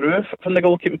coming through from the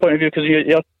goalkeeping point of view? Because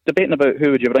you're debating about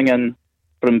who would you bring in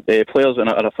from players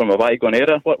from a bygone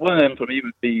era. One of them for me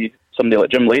would be somebody like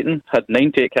Jim Leighton had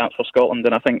 98 caps for Scotland,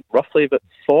 and I think roughly about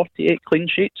 48 clean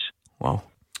sheets. Wow.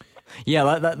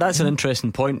 Yeah, that's an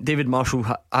interesting point. David Marshall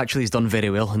actually has done very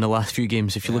well in the last few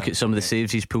games. If you look at some of the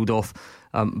saves he's pulled off,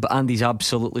 but Andy's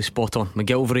absolutely spot on.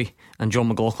 McGilvery and John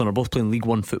McLaughlin are both playing League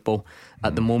One football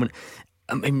at the moment.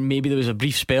 I mean, maybe there was a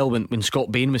brief spell when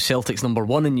Scott Bain was Celtic's number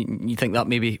one, and you think that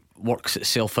maybe works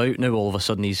itself out. Now all of a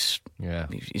sudden he's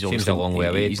obviously a long way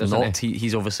away. He's not.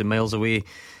 He's obviously miles away.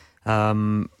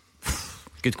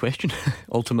 Good question.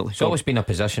 Ultimately, it's always been a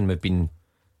position we've been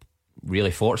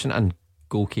really fortunate in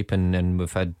goalkeeping, and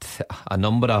we've had a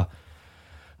number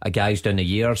of guys down the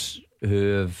years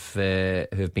who have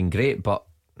been great. But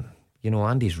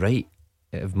Andy's right.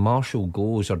 If Marshall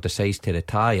goes or decides to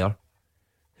retire,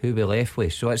 who we left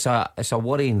with? So it's a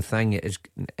worrying thing. It is.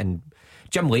 And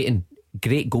Jim Leighton,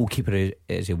 great goalkeeper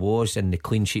as he was, and the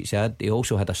clean sheets he had, he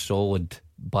also had a solid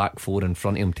back four in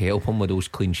front of him to help him with those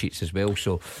clean sheets as well.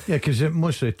 So yeah, because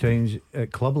most of the times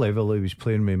at club level he was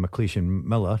playing with McLeish and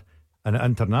Miller, and at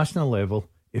international level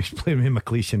he was playing with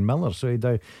McLeish and Miller, so he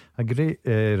had a great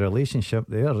relationship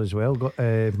there as well.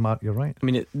 Mark, you're right. I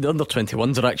mean, the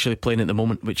under-21s are actually playing at the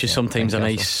moment, which is sometimes a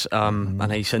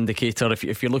nice indicator.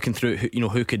 If you're looking through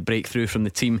who could break through from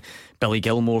the team, Billy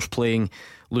Gilmore's playing,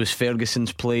 Lewis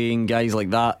Ferguson's playing, guys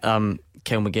like that.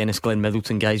 Kyle McGuinness, Glenn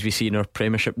Middleton, guys we see in our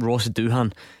Premiership. Ross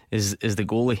Doohan is the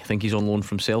goalie. I think he's on loan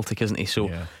from Celtic, isn't he? So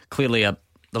clearly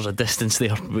there's a distance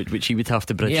there which he would have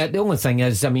to bridge. Yeah, the only thing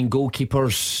is, I mean,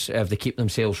 goalkeepers, if they keep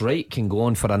themselves right, can go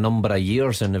on for a number of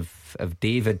years. And if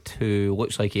David, who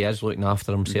looks like he is looking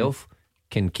after himself,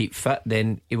 can keep fit,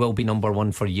 then he will be number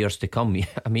one for years to come.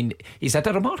 I mean, he's had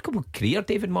a remarkable career,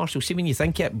 David Marshall. See, when you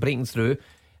think it, breaking through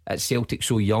at Celtic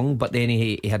so young, but then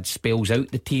he had spells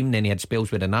out the team, then he had spells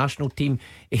with the national team,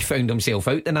 he found himself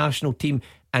out the national team,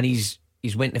 and he's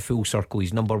went the full circle.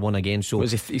 He's number one again. So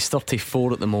he's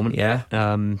 34 at the moment. Yeah.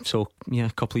 So yeah,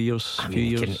 a couple of years,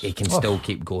 years. He can still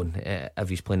keep going if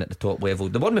he's playing at the top level.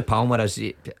 The one with Palmer is,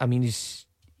 he's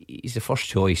the first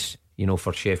choice,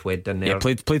 for Sheff Wednesday. Yeah,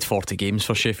 played 40 games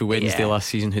for Sheffield Wednesday last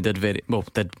season. Who did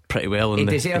pretty well in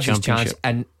the deserves his chance.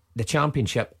 And the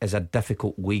Championship is a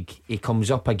difficult league. He comes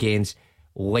up against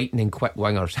lightning quick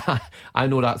wingers. I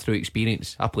know that through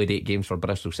experience. I played 8 games for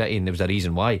Bristol City, and there was a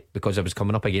reason why, because I was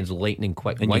coming up against lightning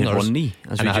quick and wingers. You had one knee,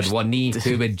 and I had one knee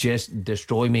who would just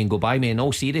destroy me and go by me, in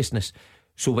all seriousness.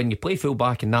 So when you play full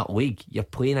back in that league, you're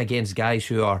playing against guys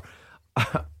who are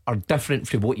different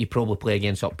from what you probably play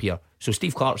against up here. So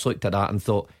Steve Clarke's looked at that and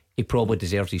thought he probably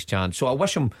deserves his chance. So I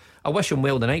wish him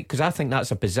well tonight, because I think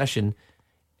that's a position,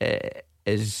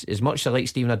 as much as I like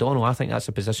Stephen O'Donnell, I think that's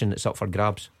a position that's up for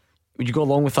grabs. Would you go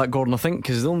along with that, Gordon? I think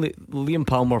because Liam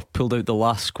Palmer pulled out the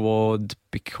last squad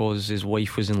because his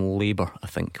wife was in labour, I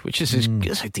think, which is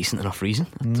a decent enough reason.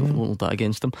 I don't hold that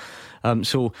against him.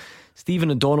 So Stephen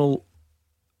O'Donnell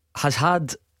he's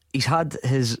had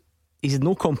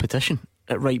no competition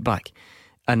at right back,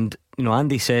 and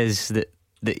Andy says that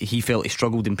he felt he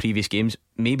struggled in previous games.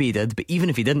 Maybe he did, but even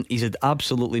if he didn't, he's had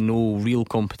absolutely no real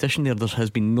competition there. There has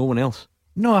been no one else.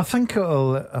 No, I think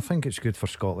it's good for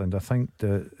Scotland. I think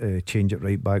the change at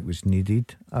right back was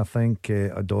needed. I think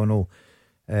O'Donnell,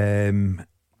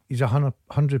 he's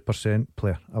 100%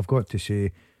 player. I've got to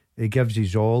say, he gives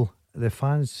his all. The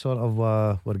fans sort of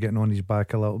were getting on his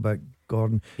back a little bit,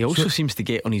 Gordon. He also seems to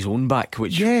get on his own back,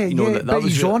 which but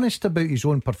he's honest about his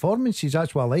own performances.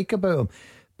 That's what I like about him.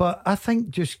 But I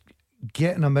think just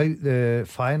getting him out the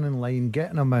firing line,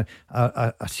 getting him a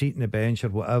seat in the bench or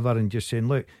whatever, and just saying,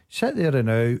 look, sit there and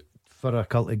out for a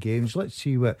couple of games, let's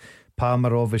see what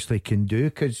Palmer obviously can do,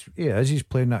 because he's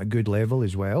playing at a good level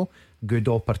as well. Good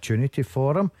opportunity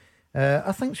for him.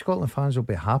 I think Scotland fans will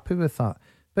be happy with that.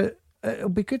 But it'll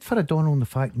be good for O'Donnell in the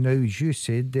fact now, as you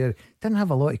said there, didn't have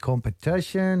a lot of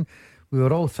competition. We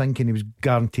were all thinking he was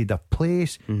guaranteed a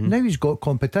place. Now he's got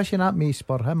competition. That may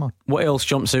spur him on. What else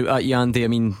jumps out at you, Andy? I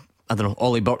mean, I don't know,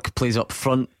 Ollie Burke plays up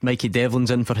front, Mikey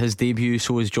Devlin's in for his debut,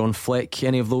 so is John Fleck.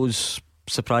 Any of those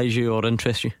surprise you or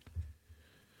interest you?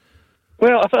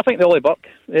 Well, I think the Ollie Burke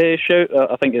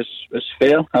shout, I think is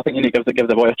fair. I think you need to give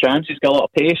the boy a chance. He's got a lot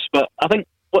of pace, but I think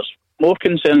what's more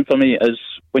concerning for me is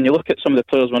when you look at some of the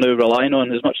players we're now relying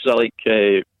on. As much as I like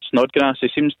Snodgrass, he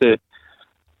seems to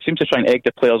try and egg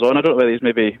the players on. I don't know whether he's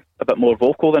maybe a bit more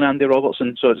vocal than Andy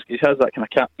Robertson, so he has that kind of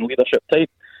captain leadership type.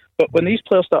 But when these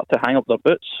players start to hang up their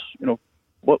boots,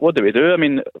 what do we do? I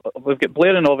mean, we've got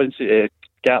Blair and obviously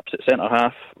gaps at centre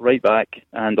half, right back,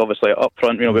 and obviously up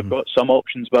front. We've got some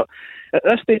options, but at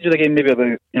this stage of the game, maybe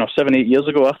about 7-8 years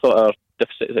ago, I thought our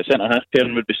centre half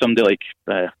pairing would be somebody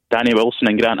like Danny Wilson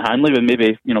and Grant Hanley with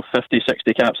maybe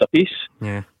 50-60 caps apiece.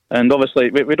 Yeah. And obviously,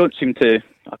 we don't seem to.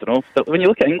 I don't know. But when you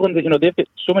look at England, they've got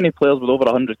so many players with over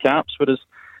 100 caps, whereas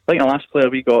I think the last player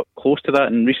we got close to that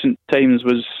in recent times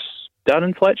was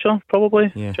Darren Fletcher, probably.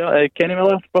 Kenny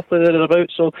Miller, roughly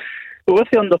thereabouts. So, but with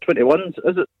the under-21s,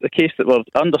 is it the case that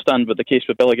I understand with the case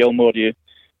with Billy Gilmore,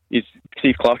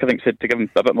 Steve Clarke, I think, said to give him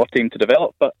a bit more time to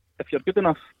develop, but if you're good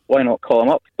enough, why not call him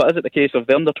up? But is it the case of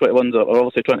the under-21s are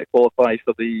obviously trying to qualify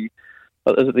for is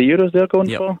it the Euros they're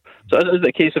going for? So is it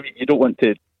the case of you don't want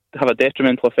to have a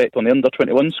detrimental effect on the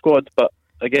under-21 squad, but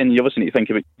again, you obviously need to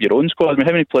think about your own squad. I mean,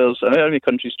 how many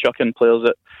countries chuck in players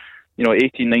at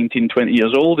 18, 19, 20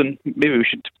 years old, and maybe we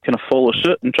should kind of follow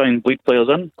suit and try and bleed players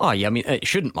in. Oh yeah, I mean, it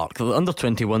shouldn't, Mark. The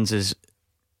under-21s is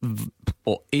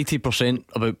 80%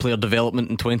 about player development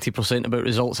and 20% about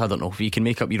results. I don't know if you can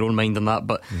make up your own mind on that,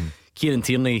 but Kieran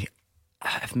Tierney,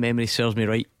 if memory serves me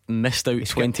right, missed out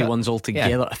 21s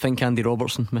altogether. I think Andy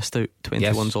Robertson missed out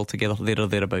 21s altogether, there or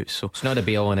thereabouts. So it's not a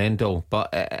be all and end all, but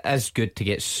it is good to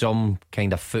get some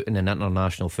kind of footing in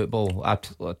international football.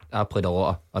 I played a lot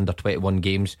of under 21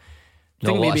 games. I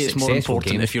think maybe it's more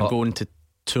important games, if you're going to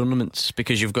tournaments,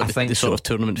 because you've got the sort of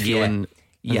tournament feeling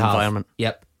environment.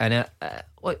 Yep, and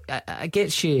it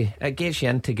gets you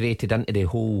integrated into the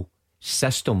whole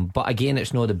system. But again,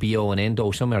 it's not the be all and end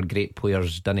all. Some of our great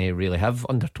players didn't really have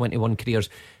under 21 careers.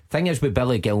 Thing is with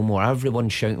Billy Gilmore,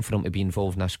 everyone's shouting for him to be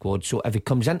involved in that squad. So if he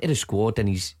comes into the squad and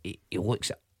he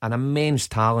looks an immense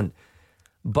talent,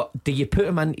 but do you put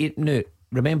him in now?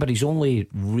 Remember, he's only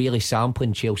really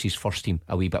sampling Chelsea's first team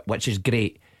a wee bit, which is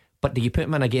great. But do you put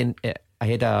him in again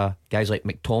ahead of guys like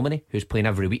McTominay, who's playing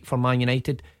every week for Man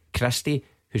United, Christie,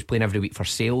 who's playing every week for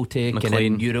Celtic, and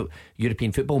in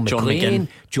European football, John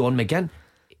McGinn?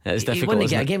 It is difficult. He wouldn't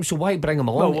get a game, so why bring him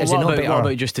along? Is it not better? What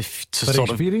about just to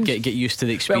sort of get used to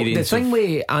the experience? Well, the thing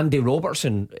with Andy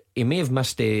Robertson, he may have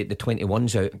missed the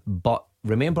 21s out, but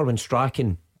remember when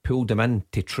Strachan pulled him in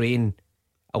to train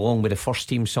along with the first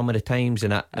team some of the times,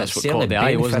 and that's what certainly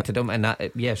benefited him. And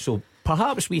that, so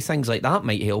perhaps things like that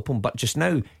might help him. But just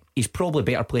now, he's probably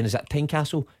better playing at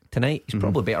Tynecastle tonight. He's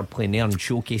probably better playing there and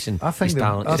showcasing his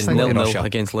talents. 0-0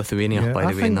 against Lithuania,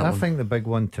 by the way. I think the big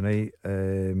one tonight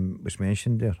was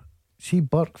mentioned there. See,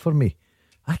 Burke, for me,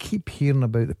 I keep hearing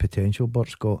about the potential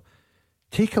Burke's got.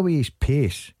 Take away his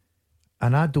pace,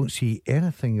 and I don't see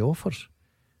anything he offers.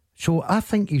 So I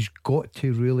think he's got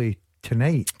to really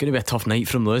tonight. It's going to be a tough night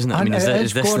for him, though, isn't it? I mean,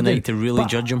 is this the night to really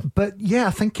judge him? But yeah,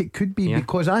 I think it could be,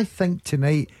 because I think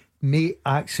tonight may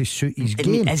actually suit his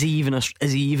game. Is he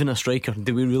even a striker?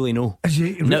 Do we really know?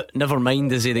 Never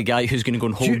mind, is he the guy who's going to go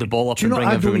and hold the ball up and bring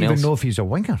everyone else? I don't even know if he's a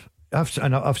winger.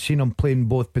 I've seen him playing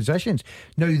both positions.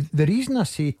 Now, the reason I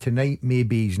say tonight may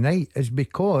be his night is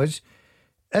because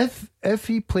if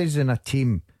he plays in a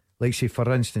team like, say,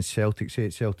 for instance, Celtic, say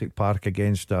at Celtic Park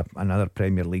against another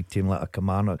Premier League team like a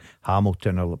Kilmarnock,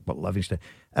 Hamilton or Livingston,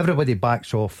 everybody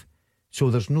backs off, so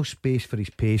there's no space for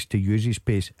his pace to use his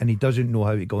pace, and he doesn't know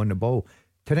how to go on the ball.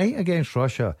 Tonight against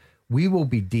Russia, we will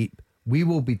be deep, we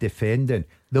will be defending,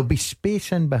 there'll be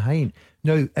space in behind.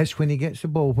 Now it's when he gets the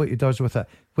ball, what he does with it.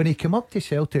 When he came up to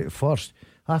Celtic at first,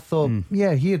 I thought,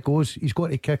 here goes, he's got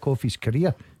to kick off his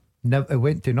career. It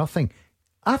went to nothing.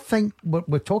 I think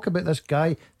we're talking about this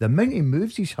guy, the amount of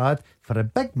moves he's had for a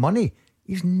big money,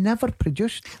 he's never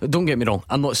produced. Don't get me wrong,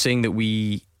 I'm not saying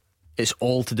that it's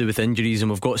all to do with injuries,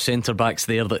 and we've got centre backs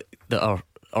there that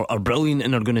are brilliant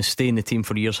and are going to stay in the team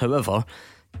for years. However,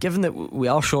 given that we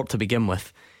are short to begin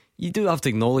with, you do have to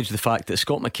acknowledge the fact that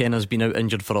Scott McKenna's been out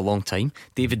injured for a long time.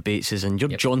 David Bates is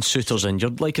injured. John Souttar's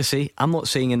injured. Like I say, I'm not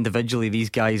saying individually these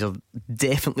guys are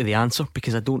definitely the answer,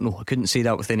 because I don't know. I couldn't say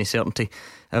that with any certainty.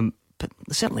 But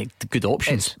certainly good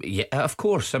options. Of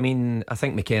course. I mean, I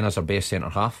think McKenna's our best centre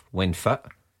half when fit.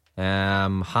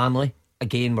 Hanley,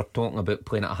 again, we're talking about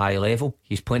playing at a high level.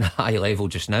 He's playing at a high level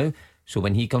just now, so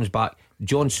when he comes back,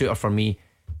 John Souttar for me,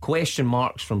 question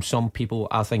marks from some people.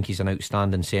 I think he's an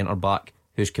outstanding centre back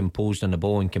who's composed on the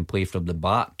ball and can play from the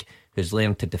back, who's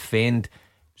learned to defend.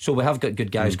 So we have got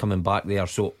good guys coming back there.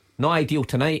 So not ideal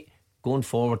tonight. Going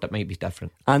forward, it might be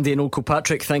different. Andy and Old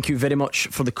Kilpatrick, thank you very much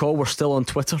for the call. We're still on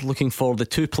Twitter looking for the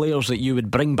two players that you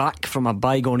would bring back from a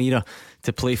bygone era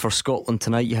to play for Scotland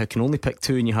tonight. You can only pick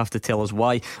two, and you have to tell us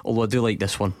why. Although I do like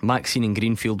this one. Maxine and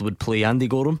Greenfield would play Andy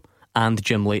Gorham and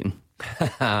Jim Leighton.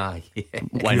 Why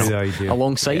Good not? idea.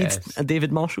 Alongside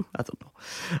David Marshall? I don't know.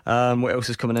 What else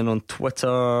is coming in on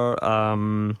Twitter?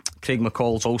 Craig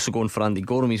McCall's also going for Andy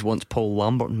Gorham. He wants Paul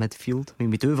Lambert in midfield. I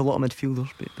mean, we do have a lot of midfielders,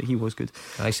 but he was good.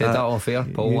 I said that off air,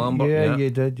 Paul Lambert. Yeah, you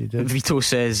did. Vito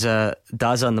says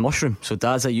Daza and the mushroom. So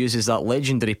Daza uses that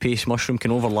legendary pace. Mushroom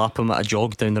can overlap him at a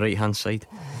jog down the right hand side.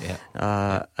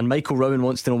 And Michael Rowan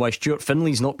wants to know why Stuart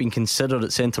Finley's not been considered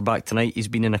at centre back tonight. He's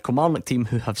been in a Kilmarnock team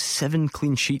who have 7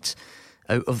 clean sheets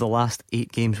out of the last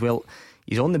 8 games. Well,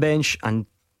 he's on the bench, and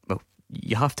well,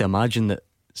 you have to imagine that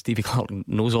Stevie Clarke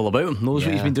knows all about him, knows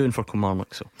what he's been doing for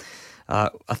Kilmarnock. So I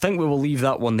think we will leave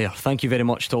that one there. Thank you very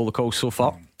much to all the calls so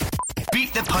far.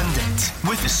 Beat the Pundit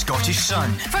with the Scottish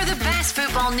Sun. For the best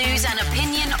football news and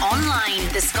opinion online,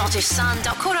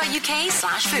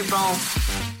 thescottishsun.co.uk/football.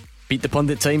 Beat the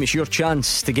Pundit time. It's your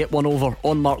chance to get one over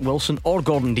on Mark Wilson or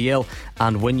Gordon Dalziel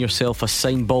and win yourself a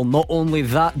signed ball. Not only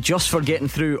that, just for getting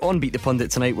through on Beat the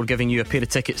Pundit tonight, we're giving you a pair of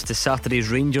tickets to Saturday's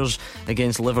Rangers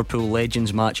against Liverpool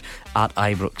Legends match at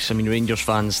Ibrox. I mean, Rangers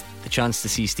fans, the chance to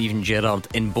see Steven Gerrard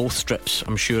in both strips,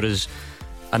 I'm sure, is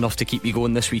enough to keep you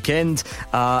going this weekend.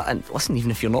 And listen,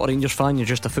 even if you're not a Rangers fan, you're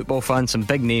just a football fan, some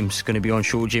big names going to be on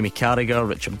show. Jamie Carragher,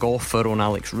 Richard Gough, and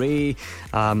Alex Ray,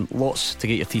 lots to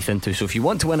get your teeth into. So if you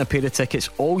want to win a pair of tickets,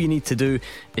 all you need to do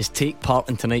is take part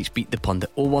in tonight's Beat the Pundit.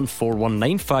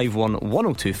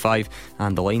 01419511025,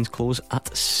 and the lines close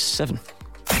at 7.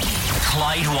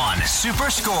 Clyde One Super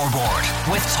Scoreboard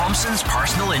with Thompson's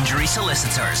personal injury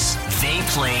solicitors. They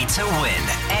play to win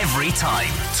every time.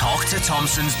 Talk to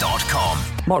Thompsons.com.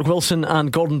 Mark Wilson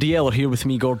and Gordon Dalziel are here with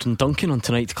me, Gordon Duncan, on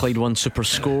tonight's Clyde One Super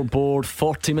Scoreboard.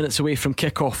 40 minutes away from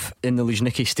kick-off in the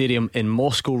Luzhniki Stadium in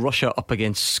Moscow, Russia, up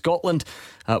against Scotland.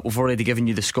 We've already given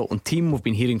you the Scotland team. We've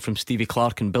been hearing from Stevie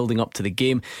Clarke and building up to the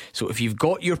game. So if you've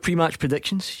got your pre-match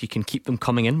predictions, you can keep them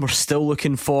coming in. We're still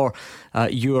looking for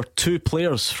your 2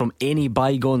 players from any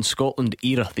bygone Scotland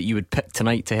era that you would pick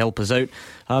tonight to help us out.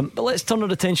 But let's turn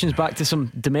our attentions back to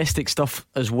some domestic stuff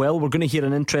as well. We're going to hear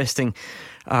an interesting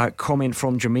comment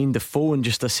from Jermaine Defoe in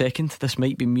just a second. This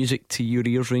might be music to your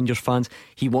ears, Rangers fans.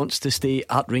 He wants to stay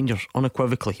at Rangers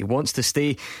unequivocally. He wants to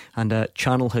stay and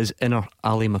channel his inner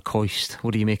Ali McCoist.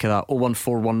 What do you make of that?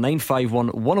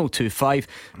 01419511025.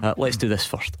 Let's do this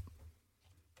first.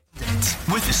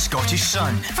 With the Scottish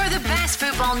Sun. For the best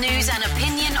football news and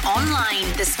opinion online,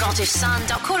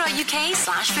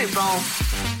 thescottishsun.co.uk/football.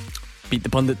 Beat the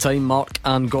Pundit time. Mark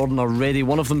and Gordon are ready.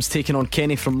 One of them's taking on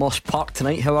Kenny from Moss Park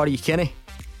tonight. How are you, Kenny?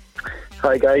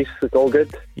 Hi guys, it's all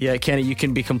good. Yeah, Kenny, you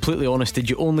can be completely honest. Did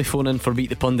you only phone in for Beat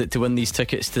the Pundit to win these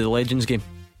tickets to the Legends game?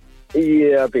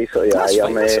 Yeah, basically. That's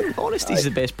fine. Listen, honesty's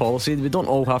the best policy. We don't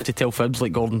all have to tell fibs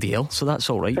like Gordon Dalziel, so that's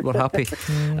alright. We're happy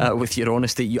with your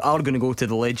honesty. You are going to go to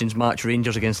the Legends match,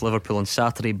 Rangers against Liverpool, on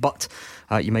Saturday, but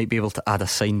you might be able to add a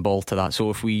sign ball to that. So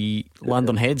if we land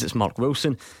on heads, it's Mark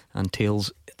Wilson, and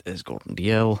tails, it is Gordon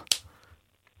Dalziel.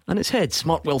 And it's heads,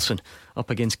 Mark Wilson up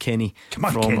against Kenny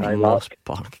from Moss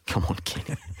Park. Come on,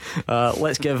 Kenny.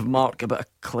 Let's give Mark a bit of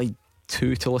Clyde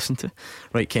 2 to listen to.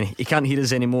 Right, Kenny, he can't hear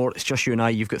us anymore. It's just you and I.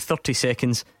 You've got 30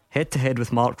 seconds head to head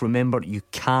with Mark. Remember, you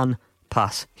can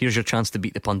pass. Here's your chance to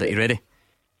beat the Pundit. You ready?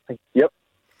 Yep.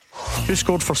 Who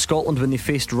scored for Scotland when they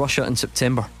faced Russia in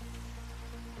September?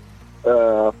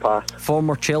 Pass.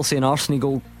 Former Chelsea and Arsenal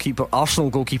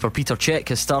goalkeeper Peter Cech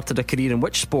has started a career in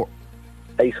which sport?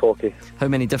 Ice hockey. How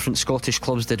many different Scottish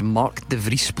clubs did Mark De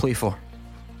Vries play for?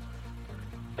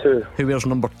 2. Who wears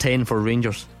number 10 for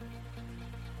Rangers?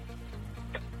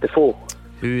 Defoe.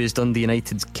 Who is Dundee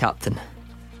United's captain?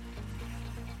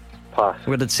 Pass.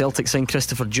 Where did Celtic sign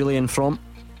Christopher Julian from?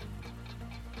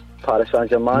 Paris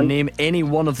Saint-Germain. Name any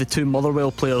one of the 2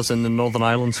 Motherwell players in the Northern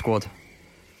Ireland squad.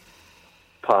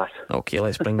 Pass. Okay,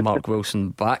 let's bring Mark Wilson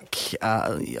back.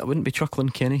 I wouldn't be chuckling,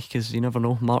 Kenny, because you never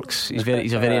know. He's a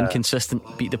very inconsistent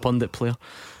Beat the Pundit player.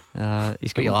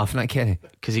 He's got you laughing at, Kenny?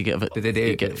 Because he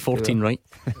get 14 right.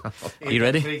 Are you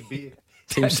ready?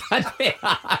 Same set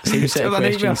of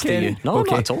questions to you. No,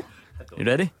 not at all. You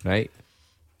ready? Right.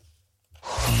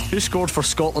 Who scored for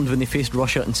Scotland when they faced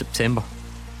Russia in September?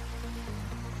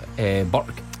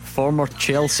 Burke. Former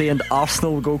Chelsea and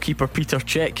Arsenal goalkeeper Peter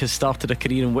Cech has started a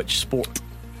career in which sport?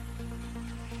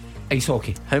 Ice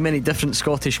hockey. How many different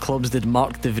Scottish clubs did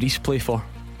Mark De Vries play for?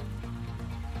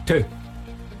 2.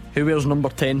 Who wears number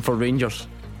 10 for Rangers?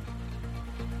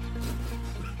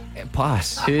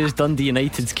 Pass. Who is Dundee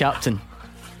United's captain?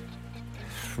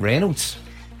 Reynolds.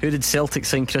 Who did Celtic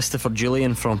sign Christopher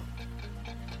Julian from?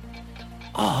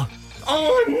 Oh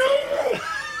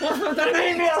no! I've had a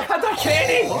nightmare. I've had a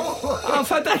Kenny.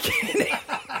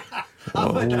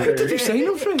 Who did you sign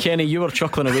him from? Kenny, you were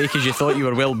chuckling away because you thought you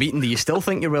were well beaten. Do you still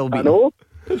think you're well beaten? I know.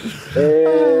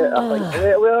 I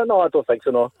think. Well, no, I don't think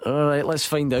so. No. All right, let's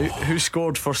find out who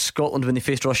scored for Scotland when they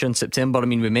faced Russia in September. I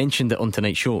mean, we mentioned it on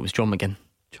tonight's show. It was John McGinn.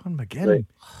 John McGinn. Right.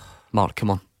 Mark,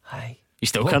 come on. Hi. You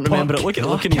still can't remember it.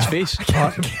 Look in his face.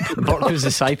 Burke was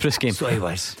the Cyprus game. So he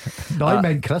was. No, I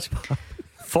meant crisp.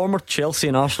 Former Chelsea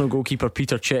and Arsenal goalkeeper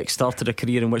Peter Cech started a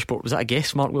career in which sport? Was that a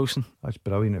guess, Mark Wilson? That's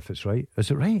brilliant if it's right. Is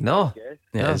it right? No.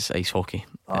 Yeah, it is ice hockey.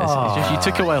 It's just,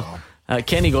 you took a while.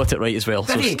 Kenny got it right as well.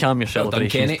 So calm your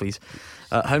celebrations, Kenny. please.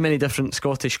 How many different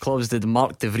Scottish clubs did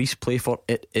Mark De Vries play for?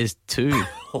 It is 2.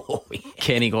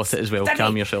 Kenny got it as well.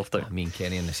 Calm yourself down. Me and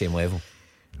Kenny on the same level.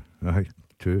 Right,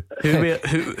 2.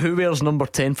 Who wears number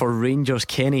 10 for Rangers?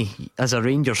 Kenny, as a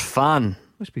Rangers fan.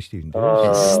 Must be Stephen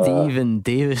Davis. It's Stephen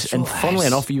Davis. And funnily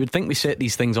enough, you would think we set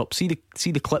these things up. See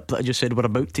the clip that I just said we're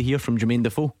about to hear from Jermaine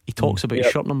Defoe. He talks about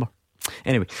his shirt number.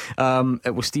 Anyway,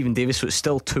 it was Stephen Davis, so it's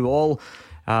still 2-all.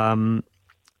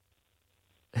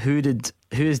 Who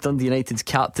is Dundee United's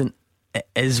captain? It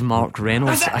is Mark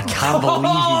Reynolds. I can't believe you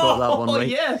got that one right.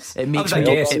 Yes.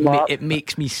 It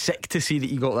makes me sick to see that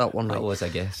you got that one right. That was a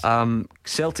guess.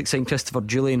 Celtic signed Christopher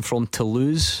Julian from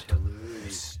Toulouse.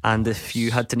 And if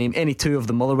you had to name any 2 of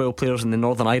the Motherwell players in the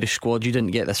Northern Irish squad, you didn't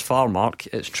get this far, Mark.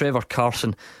 It's Trevor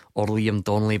Carson or Liam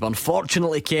Donnelly. But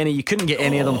unfortunately, Kenny, you couldn't get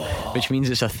any of them, which means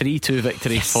it's a 3-2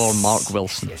 victory for Mark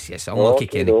Wilson. Yes, unlucky,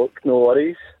 Kenny. No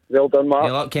worries. Well done, Mark.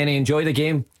 Good luck, Kenny. Enjoy the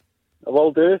game. I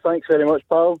will do. Thanks very much,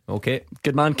 pal. Okay,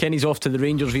 good man. Kenny's off to the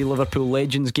Rangers v Liverpool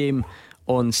Legends game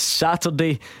on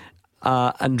Saturday.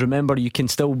 And remember, you can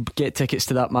still get tickets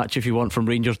to that match if you want from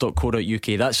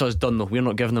rangers.co.uk. That's us done though. We're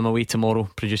not giving them away tomorrow.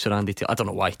 Producer Andy, I don't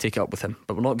know why, take it up with him,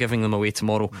 but we're not giving them away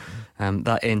tomorrow.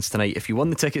 That ends tonight. If you won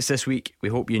the tickets this week, we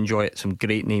hope you enjoy it. Some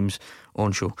great names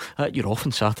on show. You're off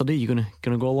on Saturday. You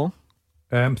gonna go along?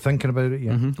 Thinking about it,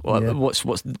 yeah.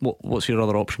 What's your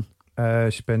other option?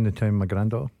 Spend the time with my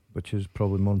granddaughter, which is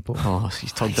probably more important. Oh,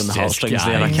 he's tugged in the heartstrings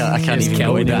there. I can't even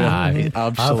go anywhere. I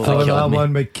Absolutely thought killed that me.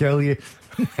 one would kill you.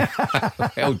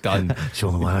 Well done. It's the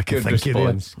only one I can Good think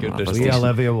response. of. Good Wee response.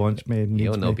 Olivia wants me.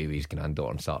 You'll not be with his granddaughter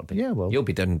on Saturday. Yeah, well, you'll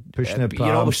be doing pushing the You're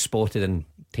pram. always spotted in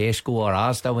Tesco or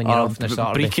Asda when you're off on a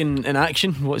Saturday. Brecon in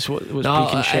action. What's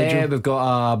Brecon schedule? We've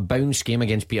got a bounce game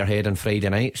against Peterhead on Friday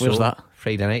night. Where's that?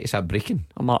 Friday night. It's at Brecon.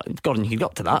 Gordon, you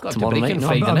got to that Got to tomorrow Brecon night.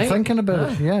 Friday I'm night. thinking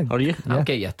about it. Yeah, Are you? I'll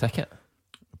get you a ticket.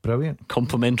 brilliant.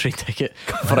 Complimentary ticket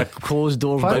for a closed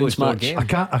door Fact, bounce match. game.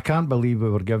 I can't believe we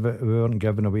weren't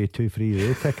giving away 2 free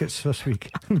Ray tickets this week.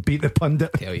 Beat the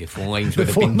pundit. Tell you, phone lines The would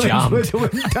have been phone lines jammed. would have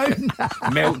went down.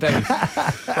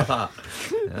 Meltdown.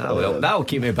 Well, that'll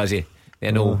keep me busy.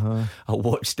 Then I'll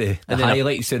watch the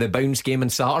highlights of the bounce game on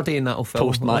Saturday, and that'll fill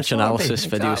Post-match Saturday. analysis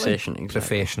video session. Exactly.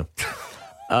 Professional.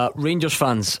 Rangers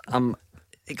fans, I'm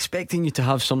expecting you to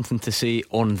have something to say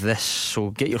on this, so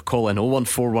get your call in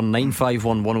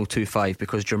 01419511025,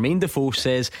 because Jermaine Defoe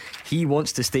says he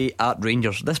wants to stay at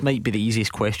Rangers. This might be the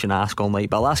easiest question to ask all night,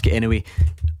 but I'll ask it anyway.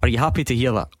 Are you happy to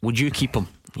hear that? Would you keep him?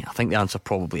 Yeah, I think the answer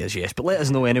probably is yes, but let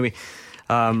us know anyway.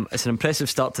 It's an impressive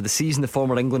start to the season. The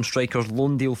former England striker's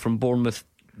loan deal from Bournemouth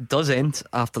does end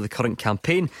after the current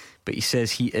campaign, but he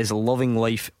says he is loving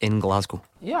life in Glasgow.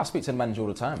 Yeah, I speak to the manager all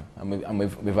the time, and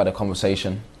we've had a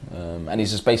conversation, and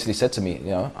he's just basically said to me, you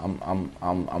know,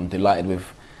 I'm delighted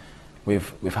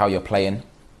with how you're playing,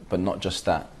 but not just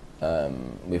that,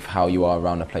 with how you are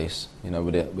around the place, you know,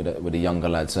 with the younger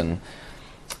lads and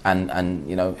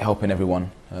you know, helping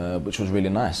everyone, which was really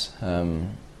nice for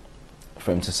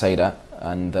him to say that.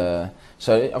 And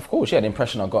so, of course, yeah, the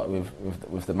impression I got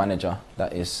with the manager,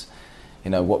 that is, you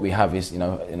know, what we have is, you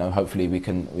know, hopefully we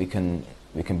can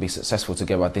be successful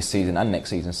together this season and next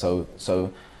season. So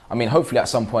I mean, hopefully at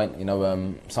some point, you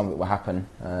know, something will happen,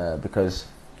 because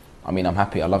I mean, I'm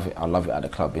happy. I love it at the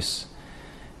club. It's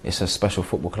a special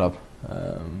football club.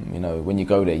 You know, when you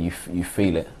go there, you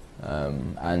feel it,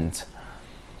 and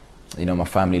you know, my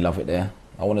family love it there.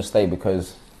 I want to stay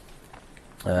because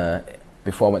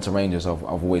before I went to Rangers, I've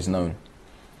always known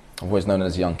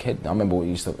as a young kid. I remember I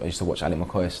used to watch Ali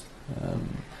McCoist,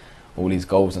 all these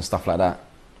goals and stuff like that.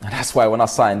 And that's why when I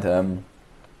signed, the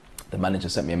manager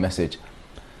sent me a message.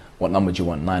 What number do you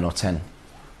want, 9 or 10?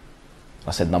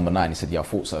 I said number 9. He said, yeah, I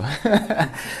thought so.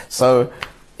 So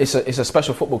it's a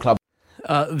special football club.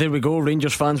 There we go,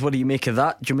 Rangers fans. What do you make of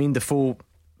that? Jermaine Defoe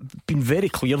been very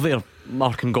clear there,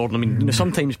 Mark and Gordon. I mean, you know,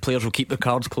 sometimes players will keep their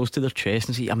cards close to their chest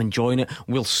and say, I'm enjoying it,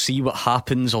 we'll see what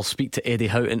happens, I'll speak to Eddie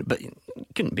Houghton. But it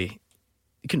couldn't be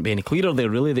any clearer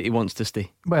there, really, that he wants to stay.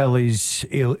 Well,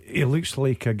 he looks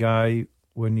like a guy,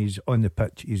 when he's on the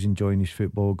pitch, he's enjoying his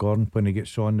football, Gordon. When he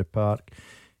gets on the park,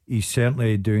 he's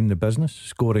certainly doing the business,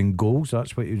 scoring goals.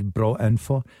 That's what he was brought in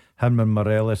for. Him and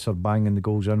Morelos are banging the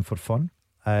goals in for fun.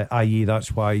 i.e.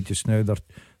 that's why just now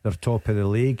they're top of the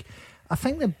league. I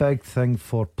think the big thing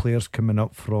for players coming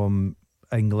up from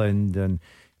England and,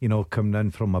 you know, coming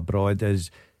in from abroad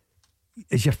is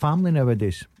your family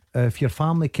nowadays. If your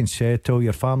family can settle,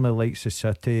 your family likes the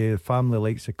city, your family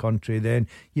likes the country, then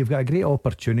you've got a great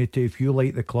opportunity. If you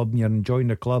like the club and you're enjoying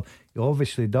the club, he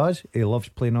obviously does. He loves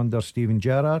playing under Steven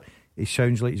Gerrard. He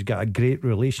sounds like he's got a great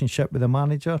relationship with the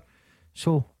manager.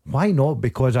 So why not?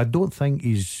 Because I don't think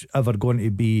he's ever going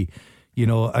to be, you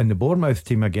know, in the Bournemouth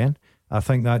team again. I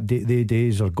think that the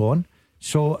days are gone.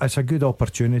 So it's a good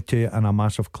opportunity and a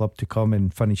massive club to come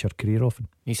and finish your career off.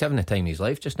 He's having the time of his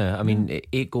life just now. I mean,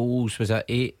 8 goals, was that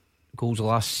 8 goals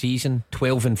last season,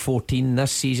 12 and 14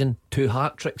 this season, 2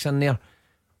 hat-tricks in there.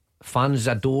 Fans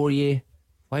adore you.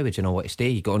 Why would you not want to stay?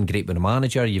 You got on great with the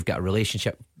manager, you've got a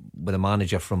relationship with the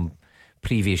manager from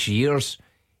previous years.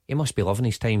 He must be loving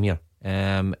his time here.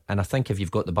 And I think if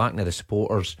you've got the backing of the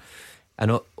supporters, I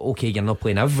know, okay, you're not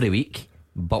playing every week,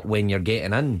 but when you're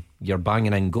getting in, you're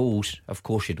banging in goals, of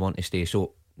course you'd want to stay.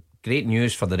 So great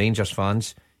news for the Rangers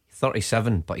fans.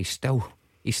 37, but he's still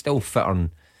fitter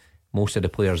than most of the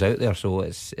players out there. So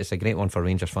it's a great one for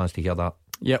Rangers fans to hear that.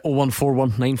 Yeah, 0141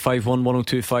 951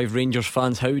 1025. Rangers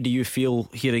fans, how do you feel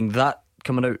hearing that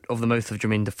coming out of the mouth of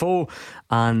Jermaine Defoe?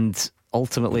 And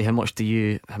ultimately, how much do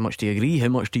you agree? How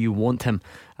much do you want him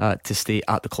to stay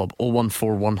at the club?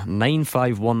 0141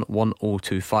 951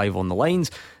 1025 on the lines,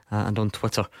 and on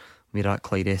Twitter we're at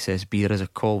Clyde SSB. There is a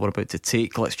call we're about to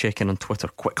take. Let's check in on Twitter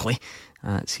quickly,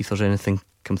 see if there's anything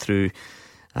come through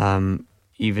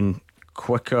even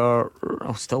quicker.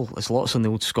 Oh, still there's lots on the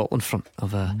old Scotland front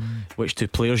of which 2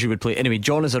 players you would play. Anyway,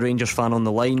 John is a Rangers fan on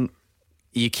the line.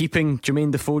 Are you keeping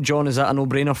Jermaine Defoe, John? Is that a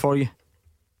no-brainer for you?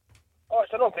 Oh,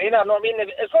 it's a no-brainer, you know what I mean?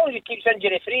 As long as he keeps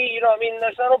injury free, you know what I mean,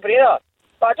 it's a no-brainer.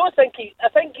 But I don't think I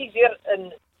think he's there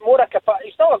in more a capacity.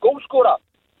 He's still a goal scorer,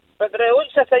 but by the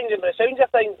looks of things and by the sounds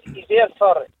of things, he's there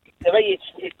for the way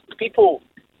it's people,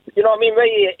 you know what I mean,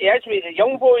 way he is with the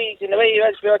young boys and the way he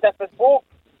is with different folk.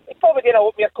 He's probably doing a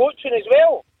lot more coaching as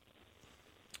well,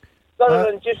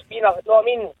 rather than just being a, you know what I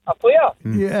mean, a player.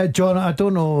 Yeah, John, I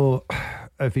don't know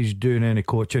if he's doing any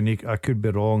coaching. I could be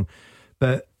wrong,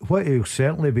 but what he'll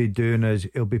certainly be doing is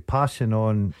he'll be passing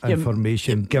on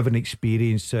information, giving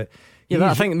experience.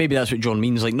 I think maybe that's what John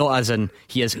means. Like, not as in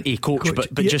he is a coach,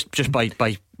 but just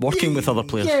by working with other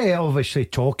players. Yeah, obviously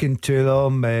talking to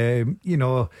them, you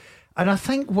know. And I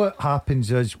think what happens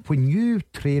is when you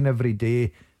train every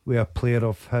day with a player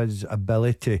of his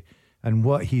ability and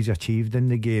what he's achieved in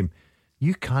the game,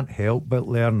 you can't help but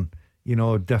learn, you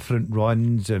know, different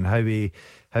runs and how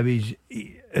he's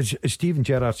as Steven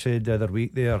Gerrard said the other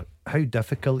week there, how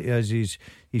difficult he is.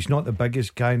 He's not the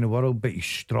biggest guy in the world, but he's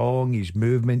strong, his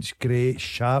movement's great,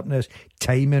 sharpness,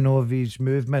 timing of his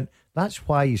movement. That's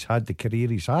why he's had the career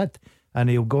he's had, and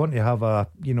he'll go on to have a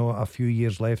few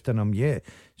years left in him yet.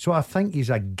 So I think he's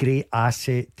a great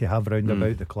asset to have round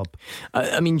about the club.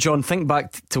 I mean, John, think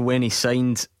back to when he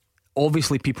signed.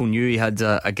 Obviously people knew he had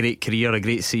a great career, a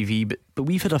great CV, but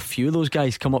we've had a few of those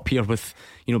guys come up here with,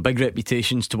 you know, big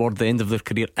reputations toward the end of their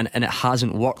career, and it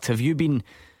hasn't worked. Have you been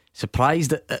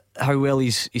surprised at how well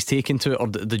he's taken to it, or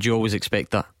did you always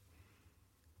expect that?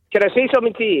 Can I say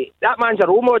something to you? That man's a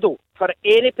role model for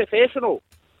any professional.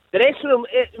 The rest of them,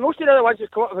 most of the other ones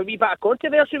have come up with a wee bit of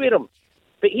controversy with him,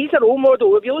 but he's a role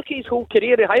model. If you look at his whole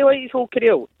career, he highlights his whole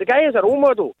career, the guy is a role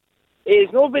model.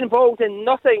 He's not been involved in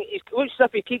nothing. He looks as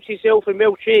if he keeps himself in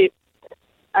well shape.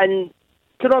 And,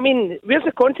 you know what I mean? Where's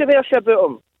the controversy about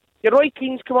him? Your Roy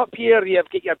Keane's come up here, you've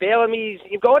got your Bellamy's,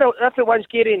 you've got all the different ones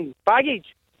carrying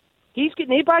baggage. He's got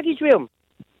no baggage with him.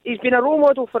 He's been a role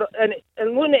model for, and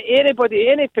looking at anybody,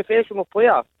 any professional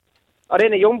player, or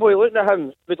any young boy looking at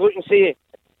him, would look and say,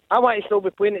 I want to still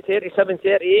be playing at 37,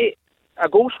 38, a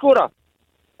goal scorer.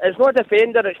 It's not a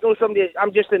defender, it's not somebody,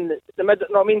 I'm just in the middle,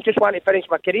 you know what I mean, just want to finish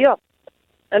my career.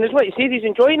 And it's what he said, he's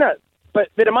enjoying it. But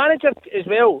with the manager as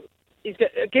well, he's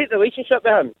got a great relationship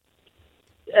with him.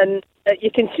 And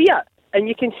you can see it. And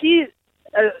you can see,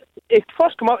 he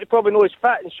first come up, he probably know he's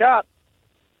fit and sharp.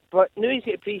 But now he's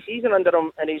got a pre-season under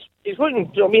him, and he's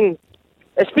looking, you know what I mean,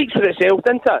 it speaks for itself,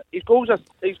 doesn't it?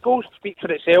 His goals speak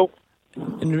for itself.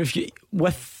 And if you,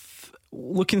 with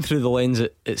looking through the lens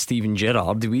at Steven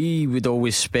Gerrard, we would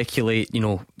always speculate, you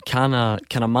know, can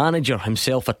a manager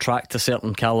himself attract a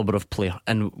certain calibre of player?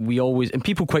 And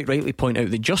people quite rightly point out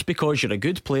that just because you're a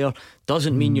good player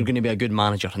doesn't mean you're going to be a good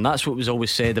manager. And that's what was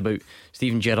always said about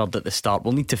Steven Gerrard at the start.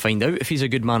 We'll need to find out if he's a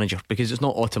good manager, because it's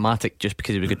not automatic just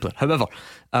because he's a good player. However,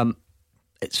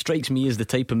 it strikes me as the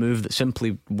type of move that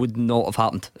simply would not have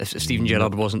happened if Steven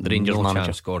Gerrard wasn't the Rangers manager.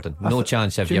 Chance, Gordon. No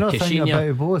chance. If do you're you not think Caixinha, about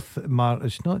it both, Mark?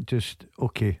 It's not just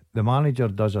okay. The manager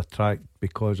does attract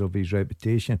because of his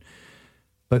reputation,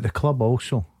 but the club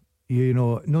also. You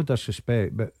know, no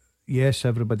disrespect, but yes,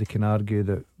 everybody can argue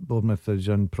that Bournemouth is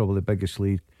in probably the biggest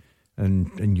league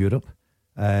in Europe,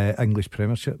 English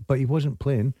Premiership, but he wasn't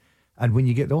playing. And when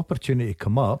you get the opportunity to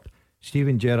come up,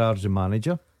 Steven Gerrard's the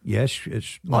manager. Yes,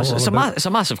 it's a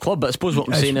massive club, but I suppose what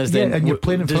I'm saying is then, and you're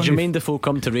playing in does front Jermaine Defoe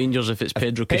come to Rangers if it's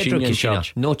Pedro Caixinha in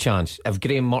charge? No chance. If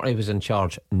Graham Murray was in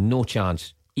charge, no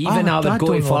chance. Even I would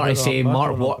go as far to say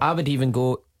I would even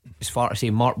go as far to say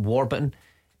Mark Warburton.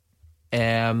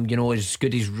 You know, as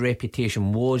good as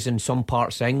reputation was in some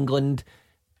parts of England,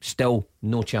 still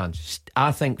no chance.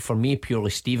 I think for me,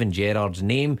 purely Steven Gerrard's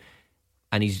name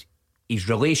and his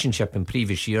relationship in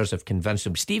previous years have convinced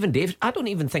him. Stephen Davis, I don't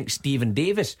even think Stephen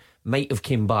Davis might have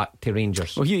came back to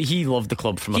Rangers. Well, he loved the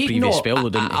club from a previous spell, though,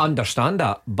 didn't he? I understand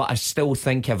that, but I still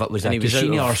think if it was a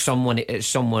Caixinha or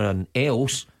someone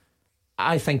else,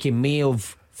 I think he may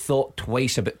have thought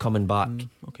twice about coming back.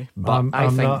 Okay, but I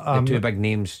think the two big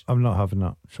names. I'm not having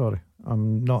that. Sorry,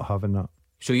 I'm not having that.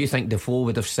 So you think Defoe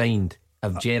would have signed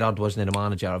if Gerrard wasn't the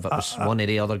manager, if it was one of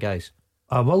the other guys?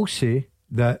 I will say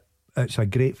that it's a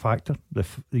great factor.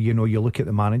 You know, you look at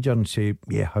the manager and say,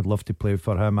 yeah, I'd love to play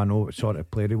for him. I know what sort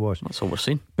of player he was. That's all we're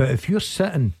saying. But if you're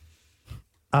sitting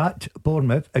at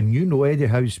Bournemouth and you know Eddie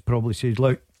Howe probably says,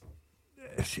 look,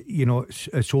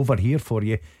 it's over here for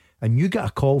you, and you get a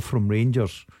call from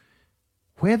Rangers,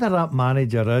 whether that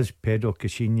manager is Pedro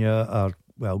Caixinha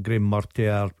or Graham Murray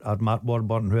or Mark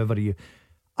Warburton, whoever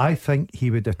I think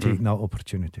he would have taken that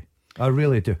opportunity. I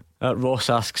really do. Ross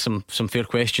asks some fair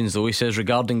questions though. He says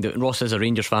Ross is a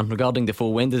Rangers fan. Regarding Defoe,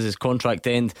 when does his contract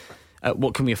end?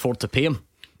 What can we afford to pay him?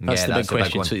 That's the big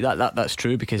question. So that's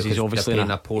true because he's obviously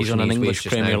he's on an English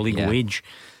Premier League wage.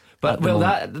 But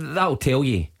that'll tell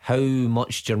you how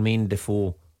much Jermaine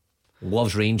Defoe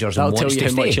loves Rangers. That'll and wants tell you to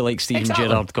how stay. much you like Steven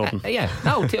Gerrard, Gordon. Yeah,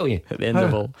 that'll tell you at the end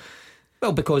of all.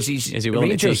 Well, because is he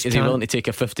willing to take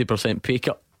a 50% pay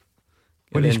cut?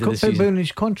 When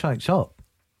his contract's up,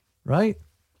 right?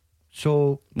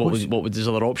 So what would his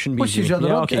other option be? What's his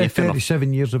other option?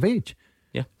 37 years of age.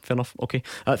 Yeah, fair enough. Okay,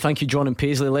 thank you, John and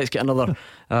Paisley. Let's get another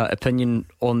opinion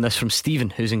on this from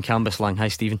Stephen, who's in Cambuslang. Hi,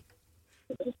 Stephen.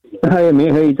 Hi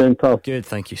mate, how you doing, pal? Good,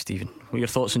 thank you, Stephen. What are your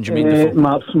thoughts on Jermaine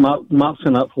Defoe? Mark's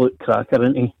an absolute cracker,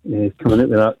 isn't he? Coming out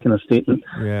with that kind of statement.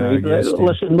 Yeah,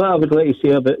 listen, what I would like to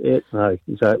say about it,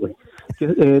 exactly.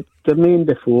 Jermaine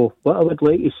Defoe, what I would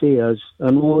like to say is, I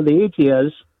know the age he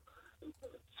is.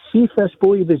 See if this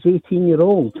boy was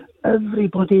 18-year-old,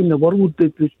 everybody in the world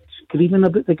would be screaming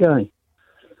about the guy.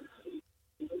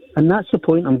 And that's the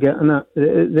point I'm getting at.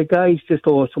 The guy's just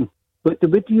awesome. But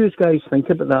what do you guys think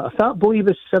about that? If that boy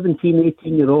was 17,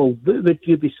 18-year-old, what would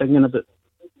you be singing about?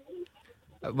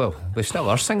 Well, we still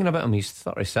are singing about him. He's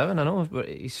 37, I know. But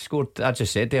he scored, I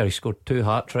just said there, he scored 2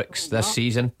 hat-tricks this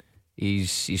season.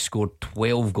 He's scored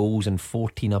 12 goals in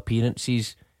 14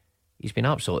 appearances. He's been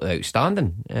absolutely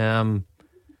outstanding.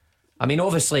 I mean,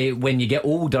 obviously, when you get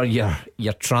older,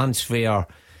 your transfer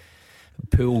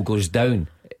pool goes down.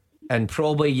 And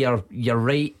probably you're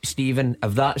right, Stephen.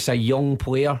 If that's a young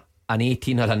player, an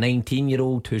 18 or a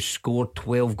 19-year-old who's scored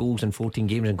 12 goals in 14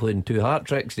 games, including 2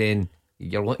 hat-tricks, then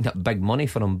you're looking at big money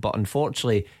for him. But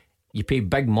unfortunately, you pay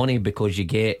big money because you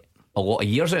get a lot of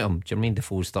years out of him. Jermaine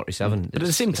Defoe's 37. But at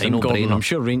the same time, Gordon, I'm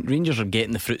sure Rangers are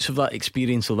getting the fruits of that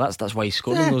experience, so that's why he's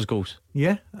scoring those goals.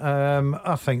 Yeah,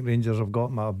 I think Rangers have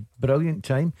got him a brilliant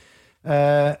time.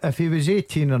 If he was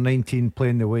 18 or 19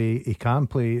 playing the way he can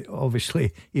play,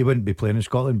 obviously he wouldn't be playing in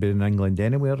Scotland, but in England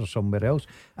anywhere or somewhere else.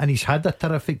 And he's had a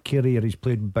terrific career. He's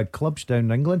played with big clubs down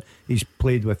in England. He's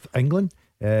played with England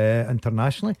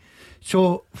internationally.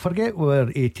 So forget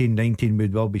where 18, 19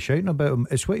 would well be shouting about him.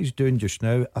 It's what he's doing just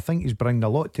now. I think he's bringing a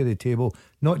lot to the table.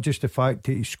 Not just the fact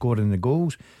that he's scoring the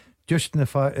goals, just in the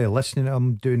fact listening to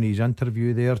him doing his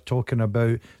interview there, talking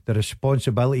about the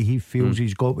responsibility he feels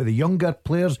he's got with the younger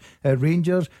players at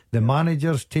Rangers, the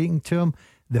managers taking to him,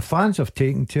 the fans have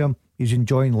taken to him. He's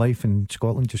enjoying life in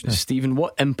Scotland just now. Stephen,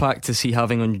 what impact is he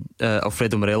having on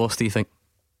Alfredo Morelos, do you think?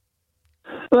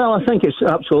 Well, I think it's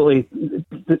absolutely.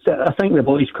 I think the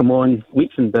boys come on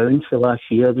leaps and bounds for last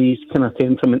year. These kind of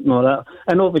temperament and all that,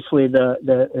 and obviously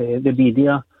the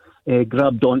media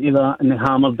grabbed onto that and they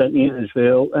hammered into it as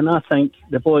well. And I think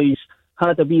the boys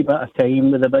had a wee bit of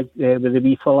time with the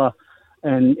wee fella,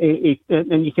 and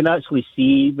you can actually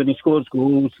see when he scores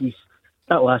goals.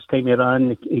 That last time he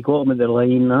ran, he got him at the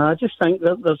line. And I just think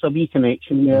that there's a wee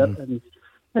connection there, and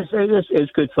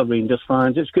It's good for Rangers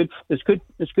fans. It's good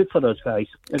for us guys.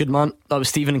 Good man. That was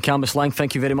Stephen in Cambuslang.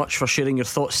 Thank you very much for sharing your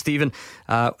thoughts, Stephen.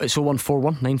 It's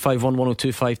 0141 951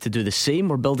 1025 to do the same.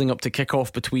 We're building up to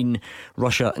kick-off between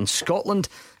Russia and Scotland,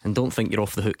 and don't think you're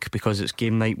off the hook because it's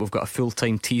game night. We've got a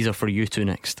full-time teaser for you two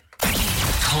next.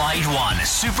 Clyde One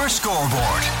Super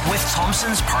Scoreboard with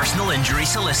Thompson's personal injury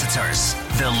solicitors,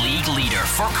 the league leader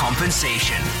for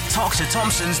compensation. Talk to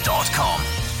Thompsons.com.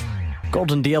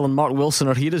 Gordon Dale and Mark Wilson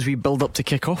are here as we build up to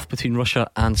kick-off between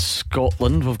Russia and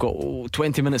Scotland. We've got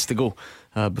 20 minutes to go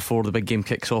before the big game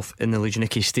kicks off in the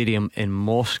Luzhniki Stadium in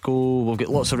Moscow. We've got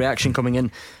lots of reaction coming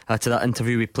in to that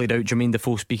interview we played out. Jermaine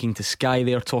Defoe speaking to Sky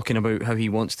there, talking about how he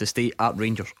wants to stay at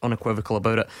Rangers, unequivocal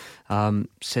about it.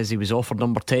 Says he was offered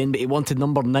number 10 but he wanted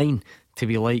number 9 to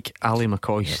be like Ali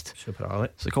McCoist. Super Ali.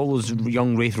 It's like all those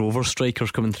young Wraith Rovers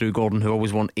strikers coming through, Gordon, who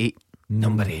always want 8.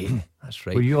 Number 8, that's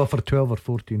right. Were you offered 12 or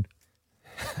 14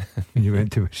 when you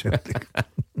went to Celtic?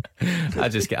 I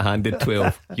just get handed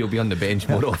 12. You'll be on the bench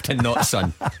more often not,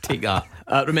 son. Take that.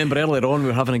 Remember earlier on we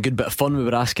were having a good bit of fun. We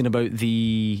were asking about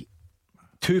the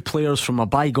 2 players from a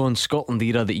bygone Scotland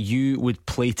era that you would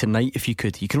play tonight if you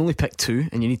could. You can only pick 2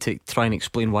 and you need to try and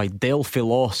explain why. Del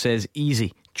Philo says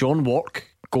easy. John Wark,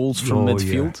 goals from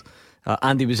midfield.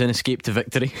 Andy was in Escape to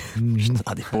Victory.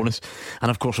 Added bonus. And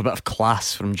of course a bit of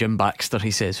class from Jim Baxter. He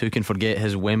says, who can forget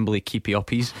his Wembley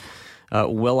keepy-uppies.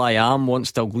 Will I Am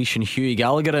wants Dalglish and Hughie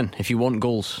Gallagher in if you want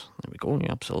goals. There we go,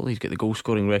 yeah, absolutely. He's got the goal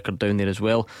scoring record down there as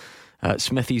well.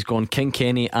 Smithy's gone King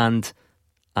Kenny and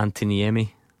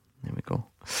Antoniemi. There we go.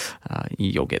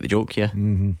 You'll get the joke, yeah.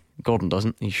 Gordon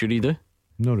doesn't. Are you sure you do?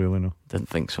 No, really, no. Didn't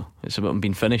think so. It's about him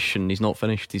being finished and he's not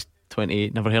finished. He's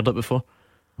 28. Never heard it before.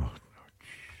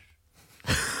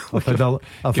 I've had a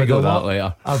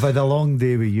long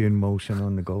day with you and Wilson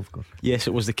on the golf course. Yes,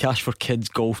 it was the Cash for Kids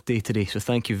golf day today, so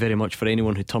thank you very much for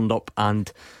anyone who turned up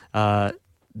and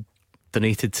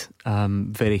donated.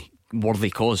 Very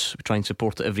worthy cause. We try and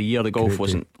support it every year. The golf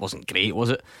wasn't great, was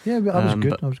it? Yeah, but I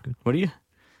was good. Were you?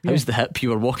 Yeah. How's the hip?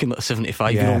 You were walking like a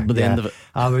 75-year-old by the end of it.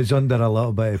 I was under a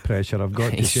little bit of pressure, I've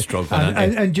got to say. Struggling,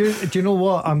 and do you know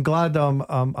what? I'm glad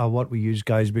I work with you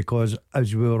guys, because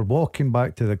as we were walking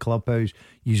back to the clubhouse,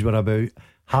 you were about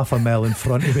half a mile in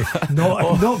front of me,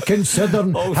 not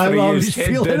considering how I was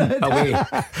feeling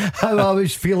how I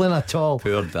was feeling at all.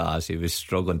 Poor Daz, he was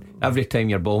struggling. Every time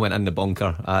your ball went in the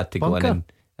bunker, I had to go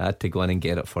in and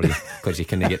get it for you because you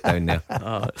couldn't get down there.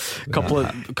 A couple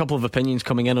of opinions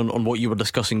coming in on what you were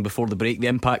discussing before the break. The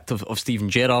impact of Steven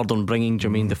Gerrard on bringing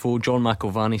Jermaine Defoe. John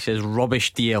McIlvany says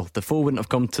rubbish DL. Defoe wouldn't have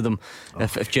come to them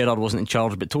if Gerrard wasn't in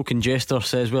charge. But Token Jester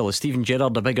says, well, is Steven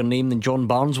Gerrard a bigger name than John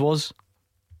Barnes was?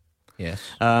 Yes.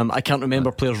 I can't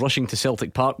remember players rushing to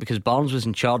Celtic Park because Barnes was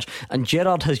in charge, and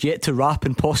Gerrard has yet to rap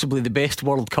in possibly the best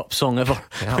World Cup song ever,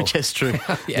 which is true.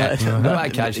 I'm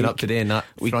catching up today in that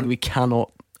we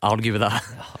cannot argue with that.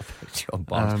 John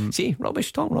Barnes. See,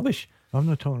 rubbish, talk rubbish. I'm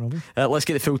not talking rubbish. Let's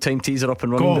get the full-time teaser up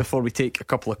and running before we take a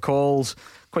couple of calls.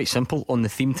 Quite simple on the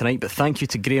theme tonight, but thank you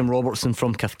to Graham Robertson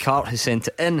from Cathcart who sent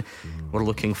it in. We're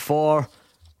looking for,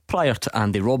 prior to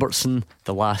Andy Robertson,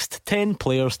 the last 10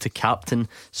 players to captain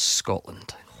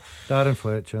Scotland. Darren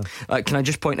Fletcher. Can I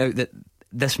just point out that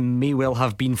this may well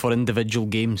have been for individual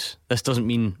games. This doesn't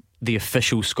mean the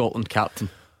official Scotland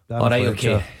captain. Alright,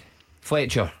 okay.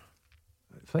 Fletcher.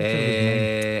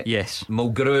 Yes.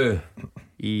 Mulgrew.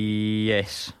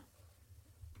 Yes.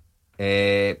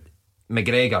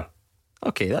 McGregor.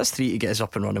 Okay, that's 3 to get us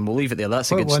up and running. We'll leave it there. That's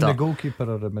a good start. start. The goalkeeper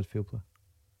or the midfielder?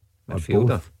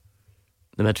 Midfielder.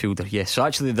 The midfielder, yes. So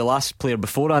actually the last player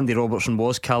before Andy Robertson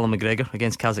was Callum McGregor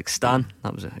against Kazakhstan.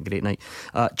 That was a great night.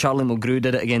 Charlie Mulgrew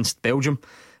did it against Belgium.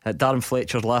 Darren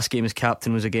Fletcher's last game as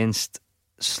captain was against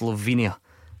Slovenia.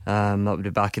 That would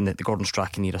be back in the Gordon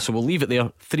Strachan era. So we'll leave it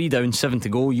there. 3 down, 7 to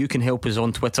go. You can help us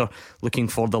on Twitter looking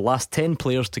for the last 10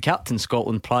 players to captain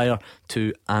Scotland prior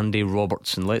to Andy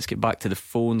Robertson. Let's get back to the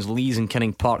phones. Lee's in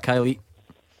Kinning Park. Hi Lee.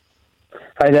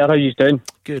 Hi there, how you doing?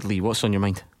 Good, Lee. What's on your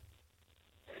mind?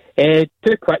 2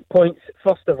 quick points.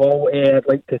 First of all, I'd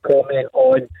like to comment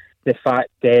on the fact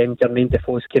Jermaine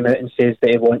Defoe's came out and says that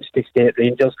he wants to stay at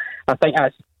Rangers. I think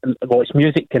it's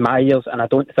music to my ears, and I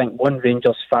don't think one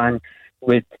Rangers fan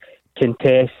would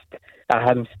contest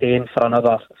him staying for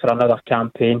another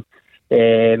campaign.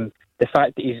 The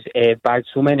fact that he's bagged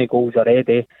so many goals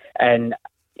already, and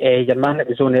your man that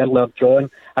was on earlier,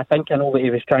 John, I think I know what he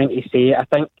was trying to say. I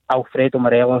think Alfredo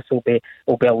Morelos will be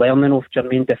a learning of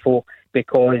Jermaine Defoe,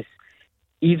 because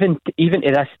even to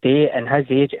this day, in his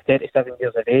age, at 37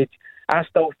 years of age, I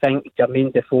still think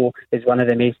Jermaine Defoe is one of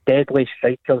the most deadly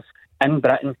strikers in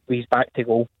Britain when he's back to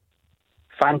goal.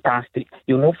 Fantastic.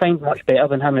 You'll not find much better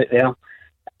than him out there.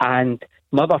 And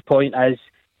my other point is,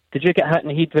 did you get hit in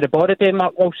the head with a body day,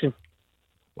 Mark Wilson?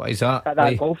 What is that? At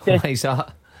that golf day? Why is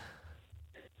that?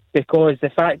 Because the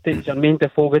fact that Jermaine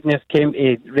Defoe wouldn't have came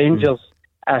to Rangers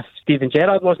if Steven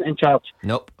Gerrard wasn't in charge.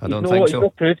 Nope, I don't think so. He's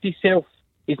not proved himself.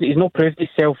 He's not proved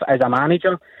himself as a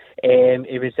manager.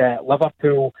 He was at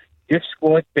Liverpool youth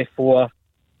squad before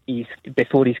he's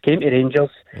came to Rangers.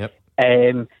 Yep.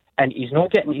 And he's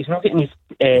not getting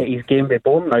his game with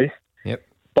Bournemouth. Yep.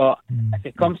 But if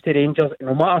it comes to Rangers,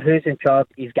 no matter who's in charge,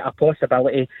 he's got a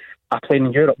possibility of playing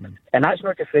in Europe, and that's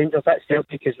not just Rangers, that's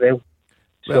Celtic as well.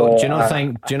 Well, So,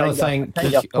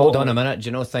 hold on a minute. Do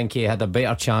you not think he had a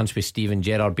better chance with Steven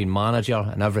Gerrard being manager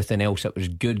and everything else that was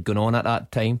good going on at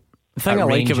that time? The thing I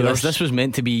like about this was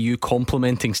meant to be you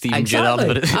complimenting Steven Gerrard,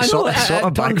 but it sort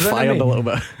of backfired a little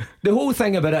bit. The whole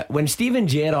thing about it, when Steven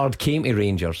Gerrard came to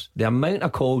Rangers, the amount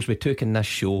of calls we took in this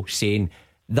show saying,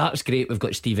 that's great, we've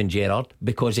got Steven Gerrard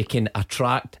because he can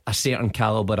attract a certain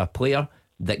calibre of player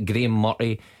that Graham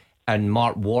Murray and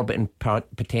Mark Warburton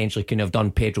potentially couldn't have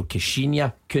done, Pedro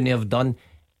Caixinha couldn't have done,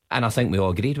 and I think we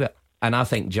all agreed with it. And I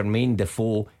think Jermaine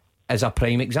Defoe is a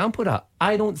prime example of that.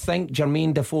 I don't think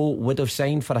Jermaine Defoe would have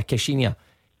signed for a Caixinha,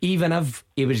 even if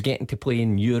he was getting to play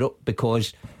in Europe,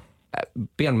 because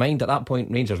bear in mind at that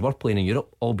point Rangers were playing in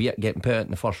Europe, albeit getting put out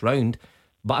in the first round.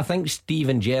 But I think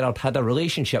Steven Gerrard had a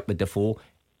relationship with Defoe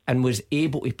and was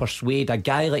able to persuade a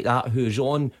guy like that who's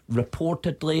on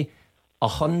reportedly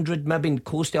 100, maybe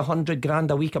close to 100 grand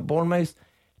a week at Bournemouth,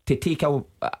 to take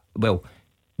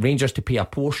Rangers to pay a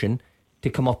portion to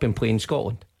come up and play in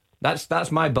Scotland.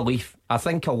 That's my belief. I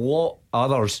think a lot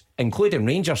others, including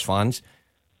Rangers fans,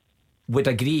 would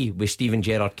agree with Steven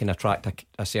Gerrard can attract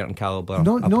a certain calibre.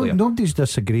 Nobody's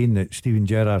disagreeing that Steven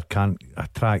Gerrard can't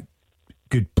attract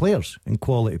good players and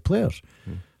quality players.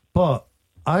 But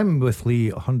I'm with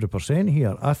Lee 100%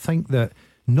 here. I think that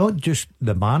not just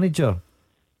the manager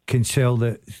can sell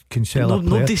a player.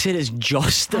 Nobody said it's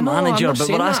just the manager, but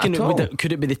we're asking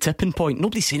could it be the tipping point?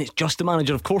 Nobody's saying it's just the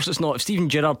manager. Of course it's not. If Steven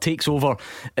Gerrard takes over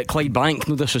at Clydebank,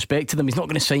 no disrespect to them, he's not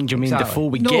going to sign Jermaine Defoe.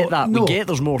 We get that. We get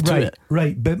there's more to it.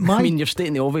 Right, but I mean, you're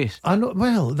stating the obvious. I know.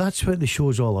 Well, that's what the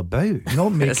show's all about. Not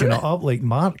making it up like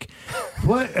Mark.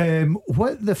 What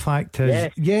the fact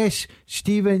is, yes,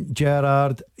 Steven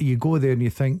Gerrard, you go there and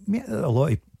you think, a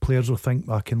lot of players will think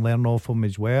I can learn off him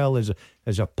as well as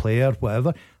a player,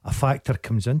 whatever. A factor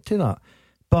comes into that.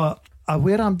 But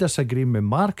where I'm disagreeing with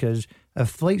Mark is,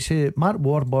 if, like say, Mark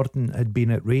Warburton had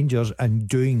been at Rangers and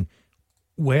doing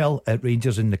well at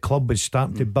Rangers and the club was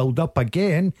starting to build up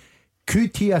again,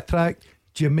 could he attract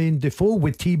Jermaine Defoe?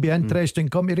 Would he be interested in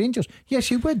coming to Rangers? Yes,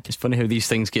 he would. It's funny how these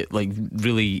things get like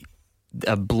really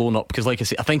blown up, because like I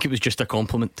say, I think it was just a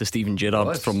compliment to Steven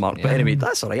Gerrard from Mark, but anyway,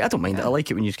 that's alright, I don't mind it. I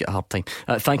like it when you just get a hard time.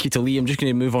 Thank you to Lee. I'm just going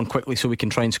to move on quickly so we can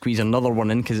try and squeeze another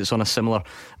one in, because it's on a similar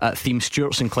theme.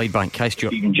 Stuart's in Clydebank. Hi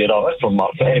Stuart. Steven Gerrard from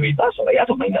Mark, but anyway, that's alright, I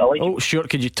don't mind it. I like it. Stuart,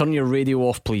 could you turn your radio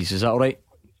off please? Is that alright?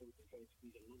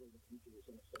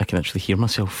 I can actually hear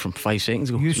myself from 5 seconds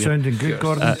ago. You sounding good,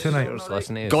 Gordon,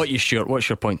 tonight. Got you, Stuart. What's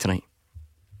your point tonight?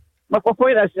 My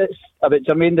point is it's about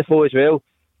Jermaine Defoe as well.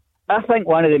 I think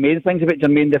one of the main things about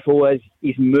Jermaine Defoe is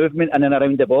his movement in and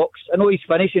around the box. I know his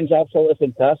finishing's absolutely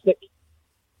fantastic,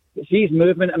 but see his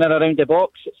movement in and around the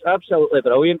box, it's absolutely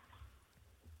brilliant.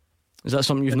 Is that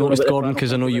something you've noticed, Gordon?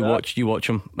 Because I know you watch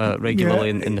him regularly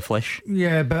in the flesh.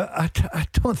 Yeah, but I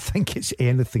don't think it's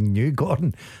anything new,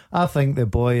 Gordon. I think the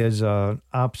boy is an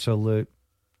absolute,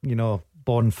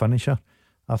 born finisher.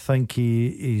 I think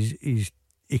he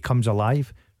comes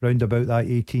alive round about that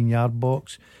 18-yard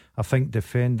box. I think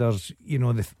defenders,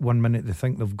 the 1 minute they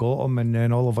think they've got him, and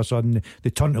then all of a sudden they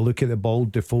turn to look at the ball.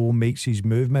 Defoe makes his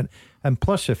movement, and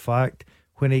plus the fact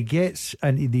when he gets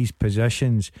into these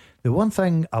positions, the one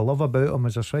thing I love about him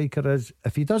as a striker is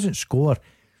if he doesn't score,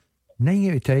 9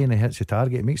 out of 10 he hits the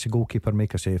target. It makes the goalkeeper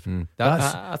make a save.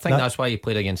 I think that's why he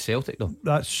played against Celtic, though.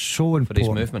 That's so important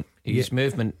for his movement. His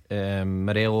movement.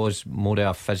 Morelos more of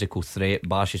a physical threat,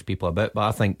 bashes people about, but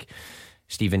I think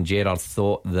Steven Gerrard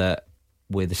thought that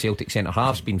with the Celtic centre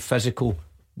halves being physical,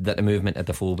 that the movement of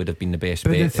Defoe would have been the best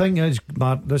bet. But the thing is,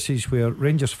 Mark, this is where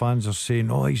Rangers fans are saying,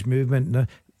 his movement. Now,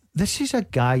 this is a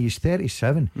guy, he's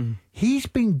 37. He's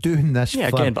been doing this for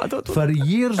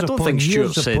years upon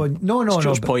years upon.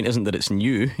 Stuart's point isn't that it's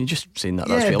new. He's just saying that's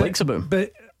what he likes about him.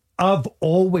 But I've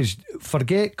always,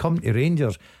 forget coming to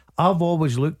Rangers, I've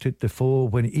always looked at Defoe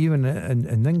when even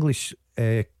in the English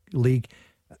league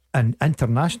and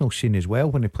international scene as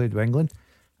well, when he played with England,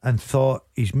 and thought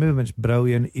his movement's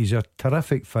brilliant. He's a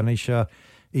terrific finisher.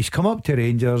 He's come up to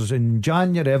Rangers in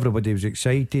January. Everybody was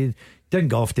excited. Didn't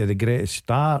go off to the greatest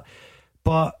start,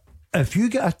 but if you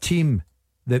get a team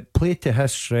that play to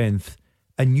his strength.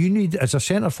 And you need, as a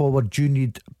centre forward, you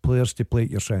need players to play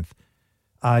at your strength.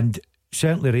 And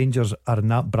certainly Rangers are in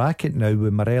that bracket now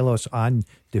with Morelos and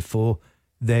Defoe.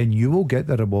 Then you will get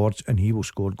the rewards and he will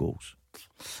score goals.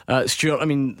 Stuart, I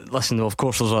mean, listen, of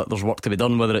course there's work to be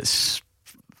done, whether it's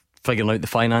figuring out the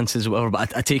finances or whatever,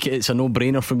 but I take it it's a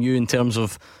no-brainer from you in terms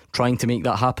of trying to make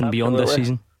that happen. Absolutely. Beyond this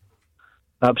season.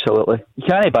 Absolutely. You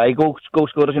can't buy goal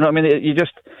scorers, you know what I mean? It'd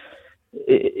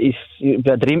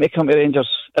be a dream to come to Rangers.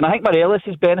 And I think Morelos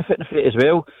is benefiting from it as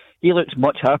well. He looks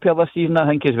much happier this season, I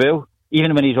think, as well.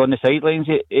 Even when he's on the sidelines,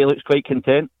 he looks quite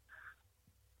content.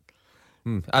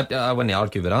 I wouldn't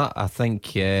argue with that. I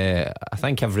think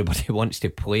everybody wants to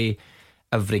play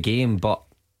every game, but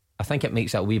I think it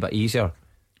makes it a wee bit easier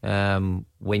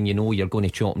when you know you're going to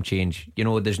chop and change. You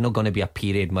know, there's not going to be a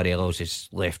period Morelos is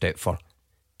left out for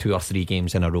 2 or 3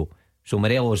 games in a row. So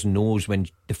Morelos knows when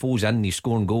Defoe's in, he's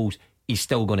scoring goals, he's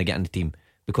still going to get in the team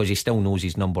because he still knows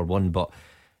he's number one. But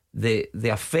the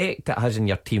effect it has in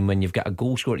your team when you've got a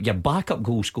goal scorer, your backup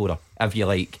goal scorer, if you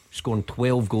like, scoring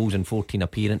 12 goals in 14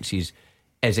 appearances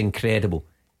is incredible.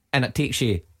 And it takes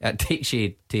you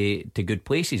to good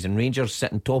places. And Rangers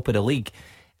sitting top of the league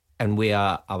and we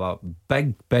are a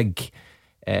big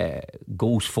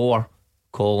goals for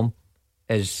column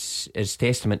is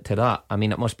testament to that. I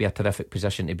mean, it must be a terrific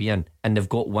position to be in. And they've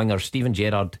got wingers. Steven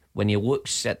Gerrard, when he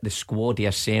looks at the squad he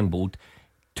assembled,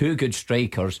 2 good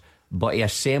strikers, but he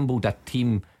assembled a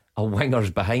team of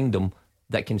wingers behind him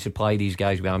that can supply these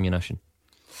guys with ammunition.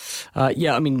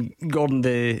 Yeah, I mean, Gordon,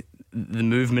 the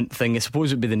movement thing, I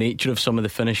suppose it would be the nature of some of the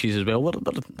finishes as well. There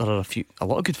are a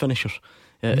lot of good finishers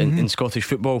in Scottish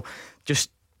football.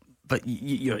 But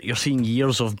you're seeing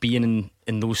years of being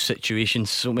in those situations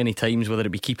so many times, whether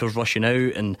it be keepers rushing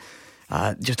out and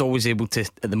just always able to,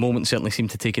 at the moment, certainly seem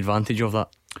to take advantage of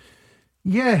that.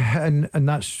 Yeah, and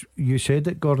that's, you said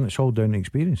it, Gordon, it's all down to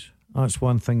experience. That's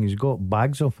one thing he's got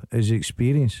bags of, is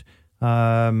experience.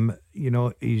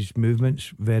 His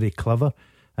movement's very clever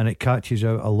and it catches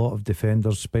out a lot of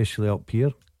defenders, especially up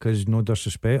here, because no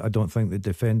disrespect, I don't think the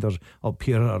defenders up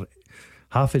here are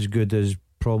half as good as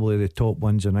probably the top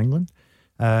ones in England,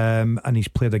 and he's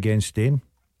played against them.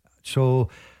 So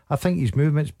I think his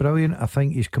movement's brilliant. I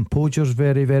think his composure's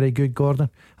very, very good, Gordon.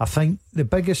 I think the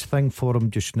biggest thing for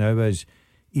him just now is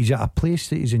he's at a place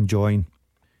that he's enjoying.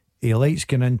 He likes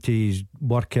going into his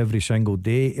work every single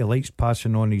day. He likes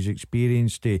passing on his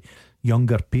experience to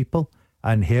younger people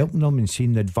and helping them and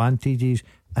seeing the advantages,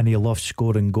 and he loves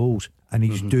scoring goals, and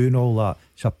he's doing all that.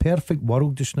 It's a perfect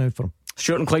world just now for him.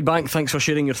 Stuart and Clydebank, thanks for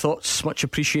sharing your thoughts, much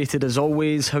appreciated as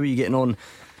always. How are you getting on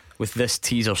with this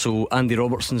teaser? So Andy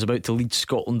Robertson's about to lead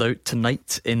Scotland out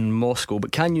tonight in Moscow,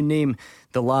 but can you name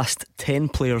the last 10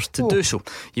 players to do so?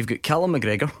 You've got Callum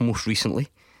McGregor most recently,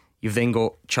 you've then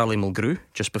got Charlie Mulgrew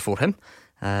just before him,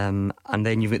 and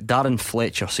then you've got Darren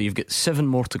Fletcher, so you've got 7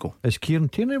 more to go. Is Kieran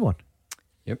Tierney one?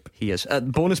 Yep, he is.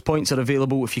 Bonus points are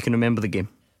available if you can remember the game.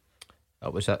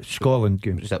 That was that Scotland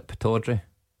game. Was that Pittodrie?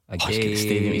 He's got the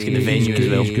stadium, he's got the venue as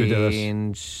well. Good at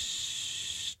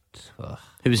this.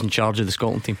 Who was in charge of the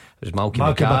Scotland team? It was Malky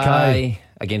Mackay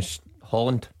against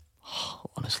Holland.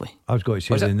 Honestly, I was going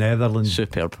to say the Netherlands.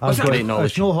 Superb. I was great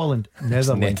knowledge. It's no Holland,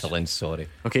 Netherlands. Sorry.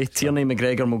 Okay, Tierney,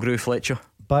 McGregor, Mulgrew, Fletcher.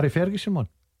 Barry Ferguson won?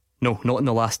 No, not in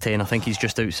the last 10. I think he's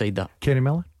just outside that. Kenny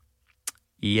Miller?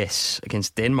 Yes,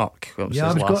 against Denmark.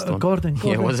 Yeah, I was Gordon.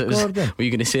 Yeah, was it? Gordon. Were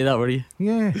you going to say that, were you?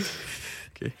 Yeah.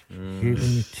 Okay.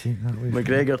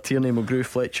 McGregor, Tierney, Mulgrew,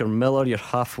 Fletcher, Miller. You're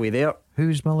halfway there.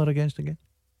 Who's Miller against again?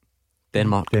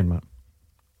 Denmark. I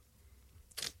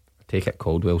take it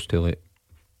Caldwell's too late,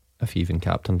 if he even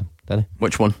captained him, didn't he?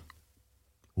 Which one?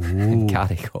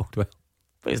 Gary Caldwell.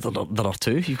 But there are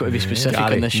 2. You've got to be specific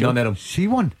on this show. None of them. See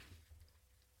one.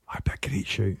 I'd be a great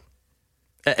shout.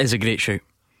 It is a great shout.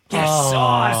 Yes,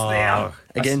 it's there.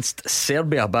 Against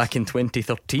Serbia back in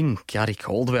 2013, Gary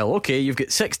Caldwell. Okay, you've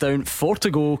got 6 down, 4 to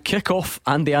go. Kick off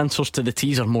and the answers to the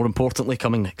teaser, more importantly,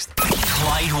 coming next.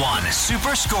 Clyde One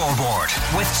Super Scoreboard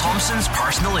with Thompson's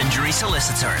personal injury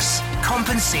solicitors.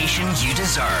 Compensation you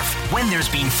deserve. When there's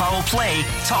been foul play,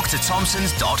 talk to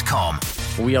Thompsons.com.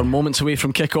 We are moments away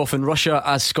from kick-off in Russia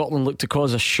as Scotland look to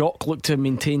cause a shock, look to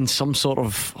maintain some sort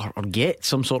of, or get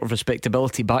some sort of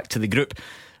respectability back to the group.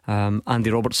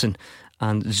 Andy Robertson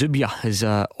And Zubia is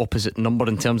opposite number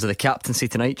in terms of the captaincy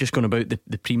tonight. Just going about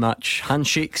the pre-match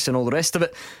handshakes and all the rest of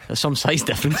it. There's some size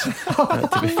difference,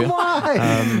 to be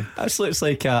fair. This looks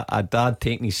like a dad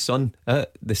taking his son.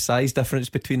 The size difference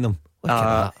between them. Look at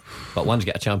that. But one's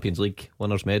got a Champions League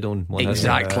winner's medal and one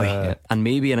exactly. And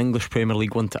maybe an English Premier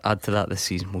League one to add to that this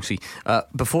season. We'll see.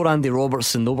 Before Andy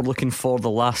Robertson, though, we're looking for the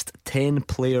last 10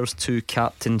 players to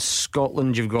captain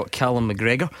Scotland. You've got Callum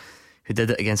McGregor, who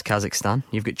did it against Kazakhstan.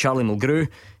 You've got Charlie Mulgrew,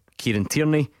 Kieran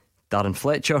Tierney, Darren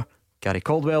Fletcher, Gary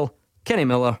Caldwell, Kenny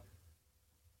Miller.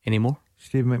 Any more?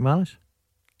 Steve McManus.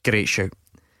 Great shout.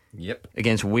 Yep.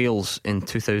 Against Wales in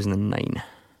 2009.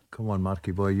 Come on,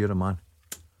 Marky boy, you're a man.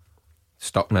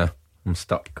 Stuck now. I'm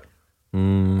stuck.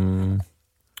 3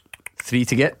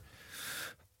 to get.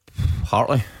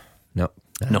 Hartley. No.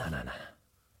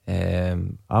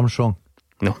 Armstrong.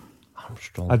 No.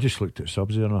 Armstrong. I just looked at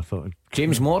subs there and I thought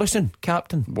James Morrison,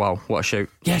 captain. Wow, what a shout.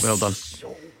 Yes. Well done.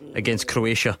 Against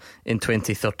Croatia in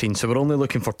 2013. So we're only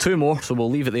looking for 2 more, so we'll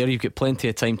leave it there. You've got plenty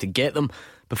of time to get them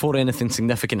before anything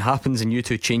significant happens and you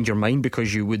two change your mind,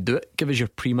 because you would do it. Give us your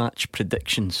pre-match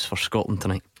predictions for Scotland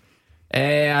tonight.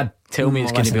 Tell me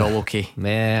it's going to be all okay.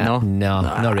 No,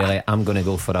 not really. I'm going to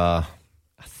go for a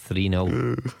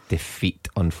 3-0 defeat,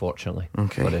 unfortunately.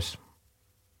 Okay. For us.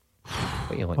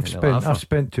 What are you looking at that for? I've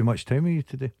spent too much time with you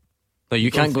today. No,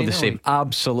 you can't go the same.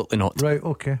 Absolutely not. Right,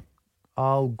 okay.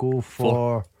 I'll go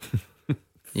for 4.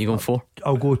 You going 4?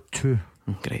 I'll go 2.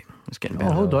 Great. It's getting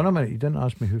better. Oh, hold on a minute. You didn't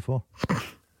ask me who for.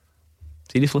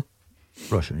 Seriously?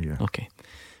 Russia, yeah. Okay.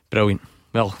 Brilliant.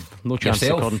 Well, no chance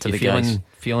Yourself, according to you the guys.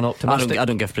 Feeling optimistic? I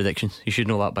don't give predictions. You should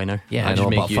know that by now. Yeah, I know,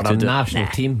 but for a national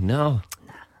team, no.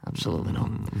 Absolutely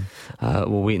not.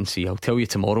 We'll wait and see. I'll tell you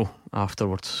tomorrow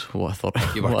afterwards what I thought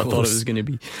it was going to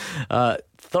be.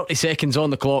 30 seconds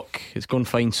on the clock. It's gone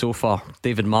fine so far.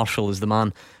 David Marshall is the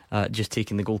man just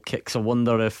taking the goal kicks. I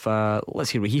wonder if let's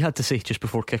hear what he had to say just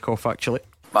before kick-off, actually.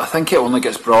 I think it only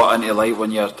gets brought into light when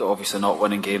you're obviously not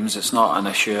winning games. It's not an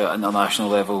issue at international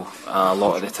level. A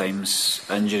lot of the times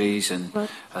injuries and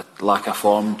a lack of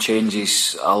form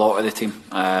changes a lot of the team.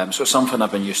 So it's something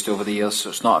I've been used to over the years, so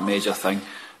it's not a major thing.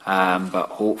 But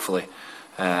hopefully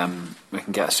we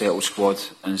can get a settled squad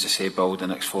and, as I say, build the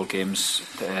next 4 games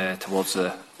towards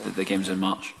the games in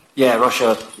March. Yeah,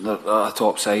 Russia, they're a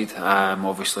top side.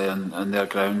 Obviously on their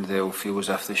ground they'll feel as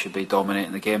if they should be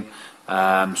dominating the game.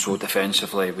 So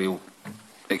defensively we'll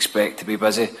expect to be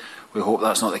busy. We hope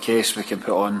that's not the case. We can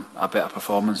put on a better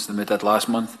performance than we did last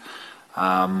month,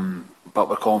 but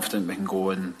we're confident we can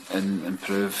go and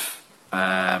prove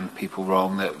people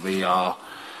wrong that we are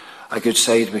a good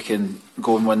side. We can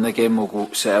go and win the game. We'll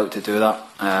go set out to do that.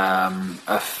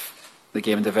 If the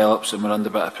game develops and we're under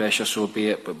a bit of pressure, so be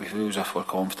it, but we feel as if we're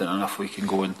confident enough we can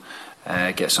go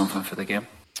and get something for the game.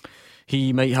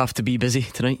 He might have to be busy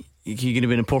tonight. He's going to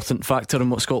be an important factor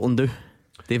in what Scotland do,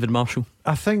 David Marshall.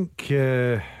 I think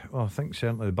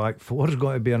certainly the back 4 is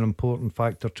going to be an important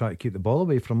factor, trying to keep the ball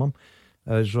away from him.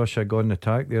 As Russia go on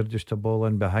attack, they're just a ball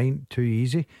in behind, too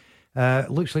easy.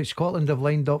 Looks like Scotland have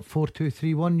lined up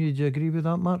 4-2-3-1. Would you agree with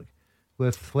that, Mark?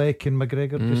 With Fleck and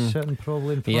McGregor just sitting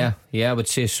probably in front. Yeah, I would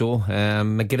say so.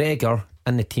 McGregor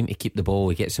in the team to keep the ball.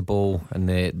 He gets the ball in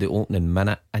the opening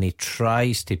minute and he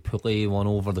tries to play one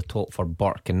over the top for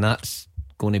Burke, and that's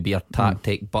going to be a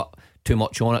tactic, but too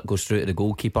much on it goes through to the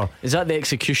goalkeeper. Is that the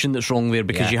execution that's wrong there?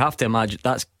 Because you have to imagine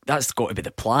that's got to be the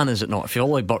plan, is it not? If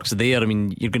Ollie Burke's there, I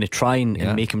mean, you're going to try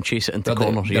and make him chase it into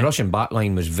corners. The Russian back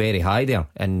line was very high there,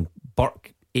 and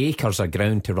Burke acres of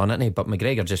ground to run it in, but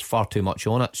McGregor just far too much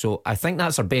on it. So I think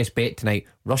that's our best bet tonight.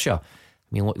 Russia, I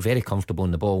mean, look very comfortable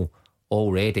in the ball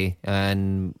already,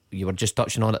 and you were just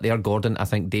touching on it there, Gordon. I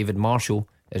think David Marshall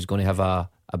is going to have a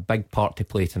big part to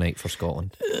play tonight for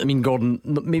Scotland. I mean, Gordon,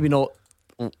 maybe not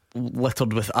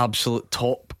littered with absolute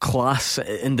top class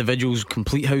individuals,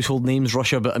 complete household names,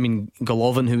 Russia, but I mean,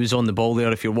 Golovin, who was on the ball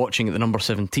there, if you're watching at the number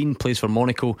 17, plays for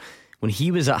Monaco. When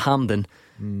he was at Hampden,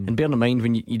 and bear in mind,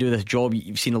 when you do this job,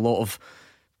 you've seen a lot of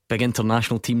big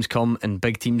international teams come and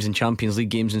big teams in Champions League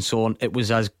games and so on. It was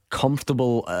as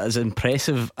comfortable, as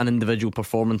impressive an individual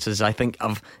performance as I think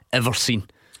I've ever seen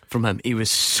from him. He was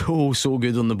so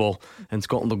good on the ball, and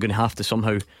Scotland are going to have to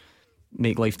somehow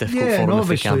make life difficult for him if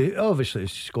they can. Obviously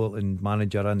Scotland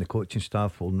manager and the coaching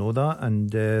staff will know that,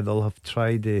 and they'll have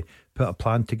tried to put a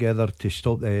plan together to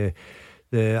stop the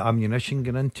ammunition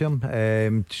going into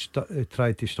him,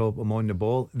 try to stop him on the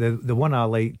ball. The one I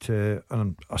liked,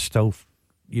 and I still,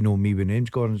 you know me with names,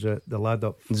 Gordon's the lad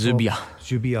up Zubia.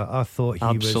 I thought he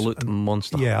was absolute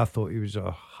monster. Yeah, I thought he was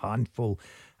a handful,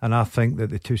 and I think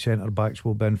that the 2 centre backs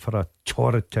will be in for a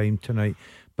torrid time tonight.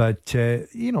 But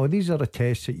these are the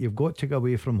tests that you've got to go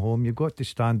away from home. You've got to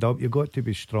stand up. You've got to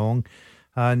be strong.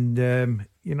 And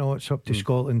it's up to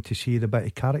Scotland to see the bit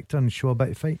of character and show a bit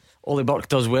of fight. Ollie Burke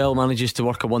does well, manages to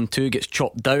work a 1-2, gets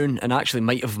chopped down, and actually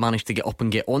might have managed to get up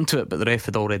and get onto it, but the ref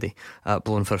had already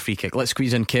blown for a free kick. Let's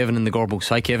squeeze in Kevin in the Gorbals.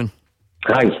 Hi, Kevin.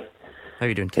 Hi. How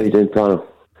you doing, How Kevin? you doing, panel?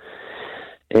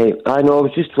 I know. I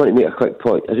was just wanting to make a quick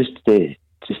point. I just to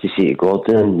say to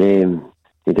Gordon,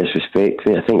 the disrespect.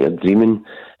 I think you're dreaming.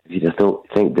 If you'd have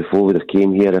think before we'd have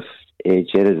came here if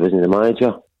Gerrard wasn't the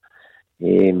manager.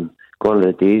 Gone are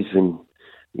the days when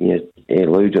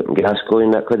Loudon and Gascoigne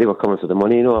and that, they were coming for the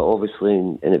money, obviously,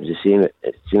 and it was the same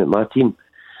at my team.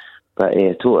 But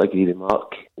I totally agree with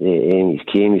Mark. He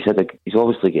came, he said he's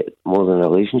obviously got more than a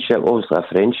relationship, obviously a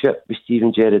friendship with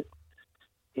Steven Gerrard,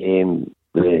 with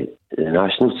the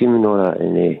national team and all that.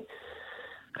 And I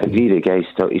agree the guy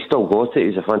he still got it.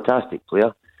 He's a fantastic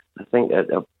player. I think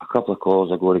a couple of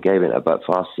calls ago, the guy went a bit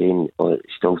far saying he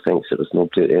still thinks that there's no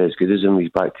player there as good as him.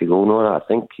 He's back to goal and all that. I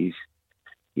think he's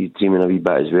dreaming a wee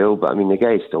bit as well. But I mean, the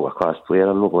guy's still a class player.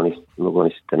 I'm not going to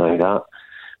deny that.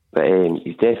 But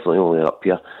he's definitely only up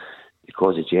here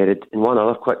because of Gerrard. And one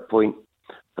other quick point: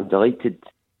 I'm delighted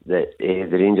that the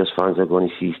Rangers fans are going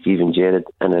to see Steven Gerrard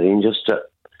in a Rangers strip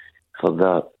for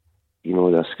their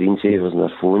screensavers and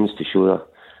their phones to show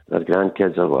their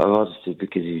grandkids or whatever,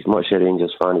 because he's much a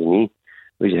Rangers fan as me.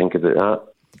 What do you think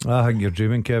about that? I think you're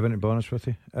dreaming, Kevin, to be honest with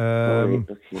you.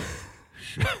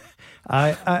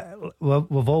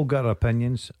 We've all got our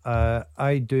opinions.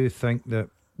 I do think that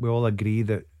we all agree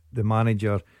that the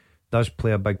manager does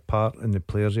play a big part in the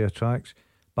players he attracts,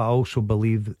 but I also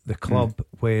believe the club,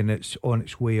 when it's on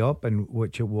its way up, and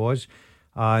which it was,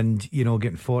 and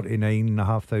getting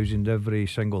 49,500 every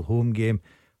single home game,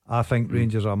 I think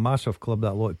Rangers are a massive club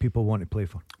that a lot of people want to play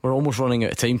for. We're almost running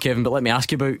out of time, Kevin, but let me ask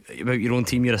you about your own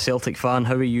team. You're a Celtic fan.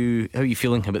 How are you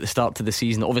feeling about the start to the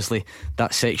season? Obviously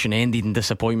that section ended in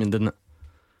disappointment, didn't it?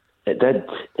 It did,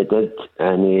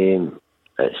 and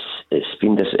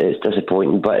it's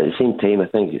disappointing, but at the same time I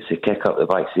think it's a kick up the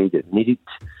backside that needed.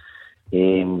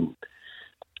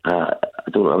 I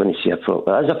don't know, I wouldn't say it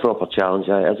is a proper challenge.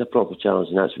 It is a proper challenge,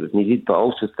 and that's what we've needed. But I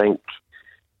also think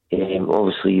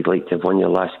obviously you'd like to have won your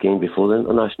last game before the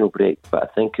international break, but I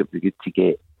think it'd be good to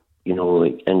get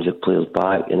injured players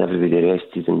back and everybody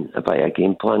rested and a bit of a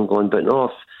game plan going. But no, I'm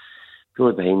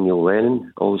fully behind Neil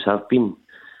Lennon, always have been,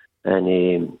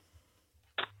 and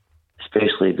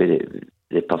especially with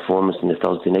the performance on the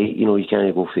Thursday night. You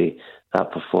can't go for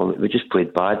that performance. We just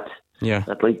played bad. Yeah,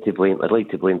 I'd like to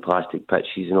blame plastic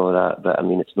pitches and all that, but I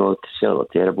mean it's not certainly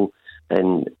terrible.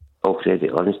 And all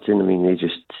credit Livingston. I mean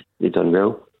they done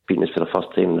well, beating us for the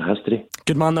first time in the history.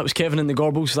 Good man, that was Kevin in the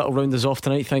Gorbals. That'll round us off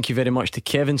tonight. Thank you very much to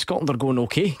Kevin. Scotland are going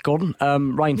okay, Gordon.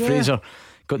 Ryan Fraser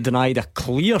got denied a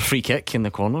clear free kick in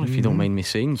the corner, if you don't mind me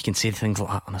saying. You can say things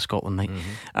like that on a Scotland night.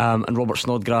 And Robert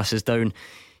Snodgrass is down.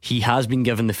 He has been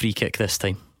given the free kick this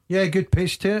time. Yeah, good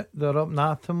pace to it. They're up and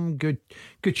at them. Good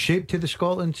shape to the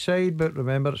Scotland side. But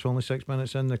remember, it's only 6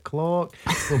 minutes in the clock.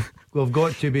 We've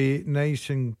got to be nice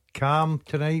and calm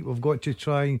tonight. We've got to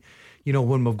try,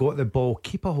 when we've got the ball,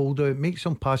 keep a hold of it, make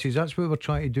some passes. That's what we're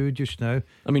trying to do just now.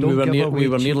 I mean, we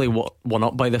were nearly one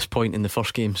up by this point in the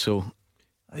first game, so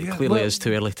clearly it's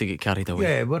too early to get carried away.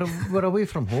 Yeah, we're away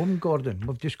from home, Gordon.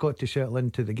 We've just got to settle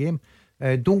into the game.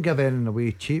 Don't give anything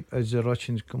away cheap as the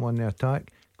Russians come on the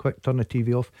attack. Quick, turn the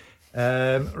TV off.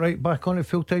 Right, back on the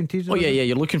full-time teaser. Oh yeah,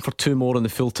 you're looking for two more on the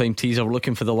full-time teaser. We're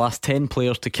looking for the last 10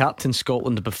 players to captain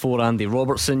Scotland before Andy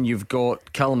Robertson. You've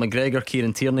got Callum McGregor,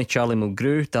 Kieran Tierney, Charlie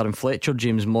Mulgrew, Darren Fletcher,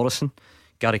 James Morrison,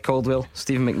 Gary Caldwell,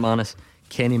 Stephen McManus,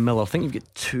 Kenny Miller. I think you've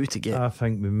got two to get. I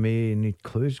think we may need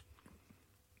clues.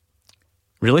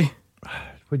 Really?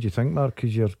 What do you think, Mark?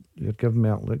 Because you're giving me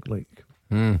that look like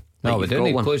No, we don't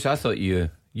need clues. I thought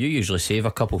you usually save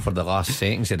a couple for the last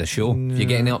seconds of the show. No. If you're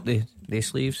getting up the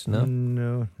sleeves,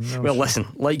 No. Well, listen,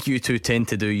 like you two tend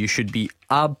to do, you should be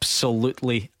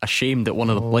absolutely ashamed at one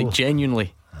of them. Like,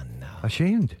 genuinely.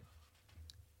 Ashamed?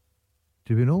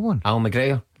 Do we know one? Al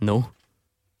McGregor? No.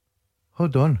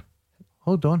 Hold on.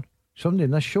 Somebody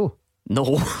in this show?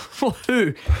 No.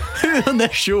 Who on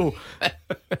this show?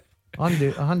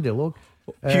 Andy Log.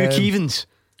 Hugh Keevins.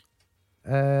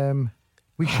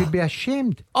 We should be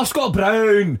ashamed. Oh, Scott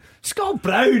Brown. Oh,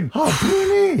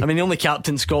 Bruni. I mean, the only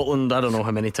captain Scotland, I don't know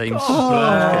how many times. So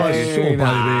by the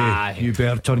way, you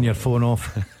better turn your phone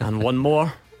off. And one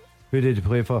more. Who did you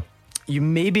play for? You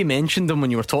maybe mentioned them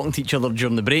when you were talking to each other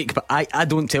during the break, but I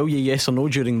don't tell you yes or no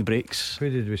during the breaks.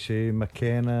 Who did we say?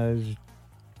 McKenna's.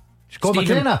 Scott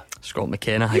McKenna. Scott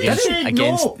McKenna You against, said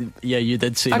no. yeah, you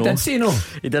did say I no. did say no.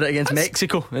 He did it against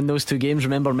Mexico in those 2 games.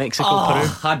 Remember Mexico, Oh, Peru?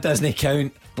 that doesn't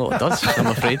count. Well, it does, I'm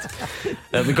afraid.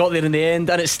 We got there in the end,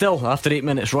 and it's still, after 8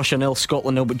 minutes, Russia 0,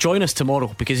 Scotland 0. But join us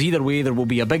tomorrow, because either way there will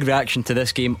be a big reaction to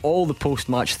this game. All the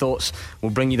post-match thoughts,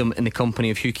 we'll bring you them in the company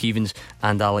of Hugh Keevins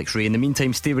and Alex Ray. In the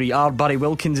meantime, stay where you are. Barry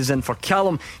Wilkins is in for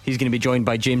Callum. He's going to be joined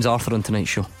by James Arthur on tonight's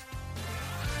show.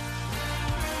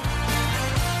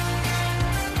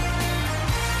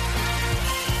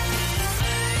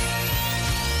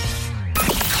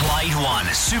 Clyde One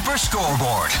Super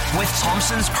Scoreboard with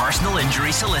Thompson's personal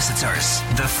injury solicitors.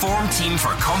 The form team for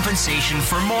compensation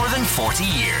for more than 40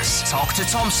 years. Talk to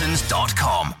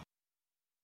Thompsons.com.